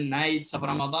 20 nights of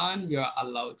Ramadan, you're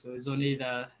allowed to. It's only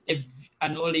the if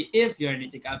and only if you're in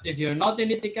itikaf. If you're not in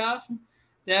itikaf,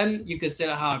 then you can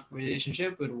still have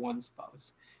relationship with one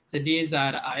spouse. So these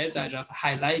are the ayat. I just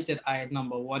highlighted ayat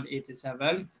number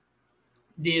 187.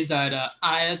 These are the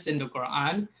ayats in the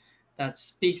Quran that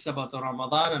speaks about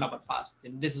Ramadan and about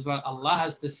fasting. This is what Allah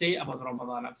has to say about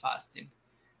Ramadan and fasting.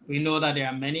 We know that there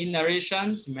are many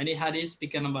narrations, many hadiths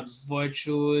speaking about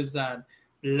virtues and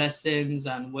blessings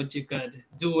and what you could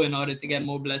do in order to get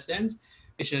more blessings.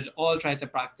 We should all try to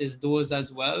practice those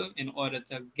as well in order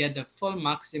to get the full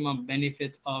maximum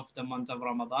benefit of the month of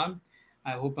Ramadan.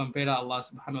 I hope and pray that Allah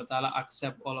subhanahu wa ta'ala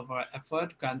accept all of our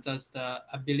effort, grant us the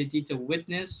ability to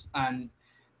witness and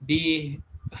be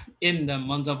in the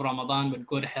month of Ramadan with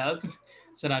good health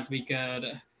so that we could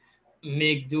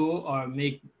make do or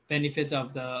make benefit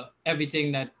of the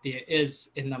everything that there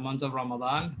is in the month of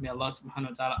Ramadan. May Allah subhanahu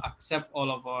wa ta'ala accept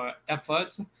all of our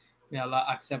efforts. May Allah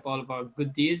accept all of our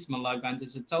good deeds. May Allah grant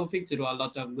us the tawfiq to do a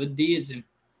lot of good deeds in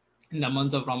the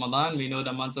month of Ramadan. We know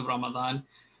the month of Ramadan,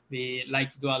 we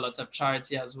like to do a lot of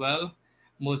charity as well.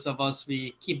 Most of us,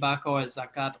 we keep back our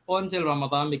zakat until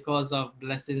Ramadan because of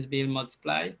blessings being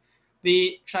multiplied.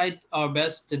 We try our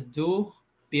best to do,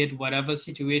 be it whatever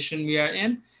situation we are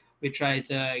in, we try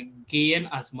to gain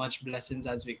as much blessings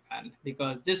as we can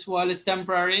because this world is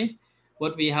temporary.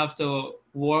 What we have to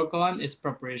work on is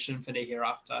preparation for the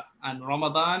hereafter. And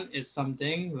Ramadan is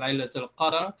something, Laylatul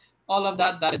Qadr, all of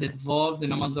that that is involved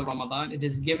in the month of Ramadan, it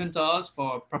is given to us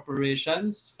for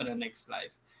preparations for the next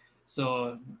life.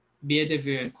 So be it if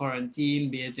you're in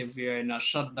quarantine, be it if you're in a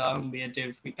shutdown, be it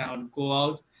if we cannot go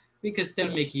out, we can still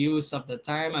make use of the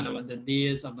time and the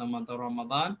days of the month of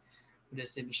Ramadan.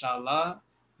 This, inshallah,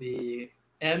 we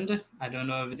end. I don't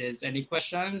know if there's any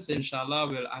questions. Inshallah,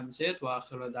 we'll answer it. Wa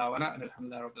akhiru da'wana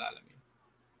alhamdulillahi rabbil alamin.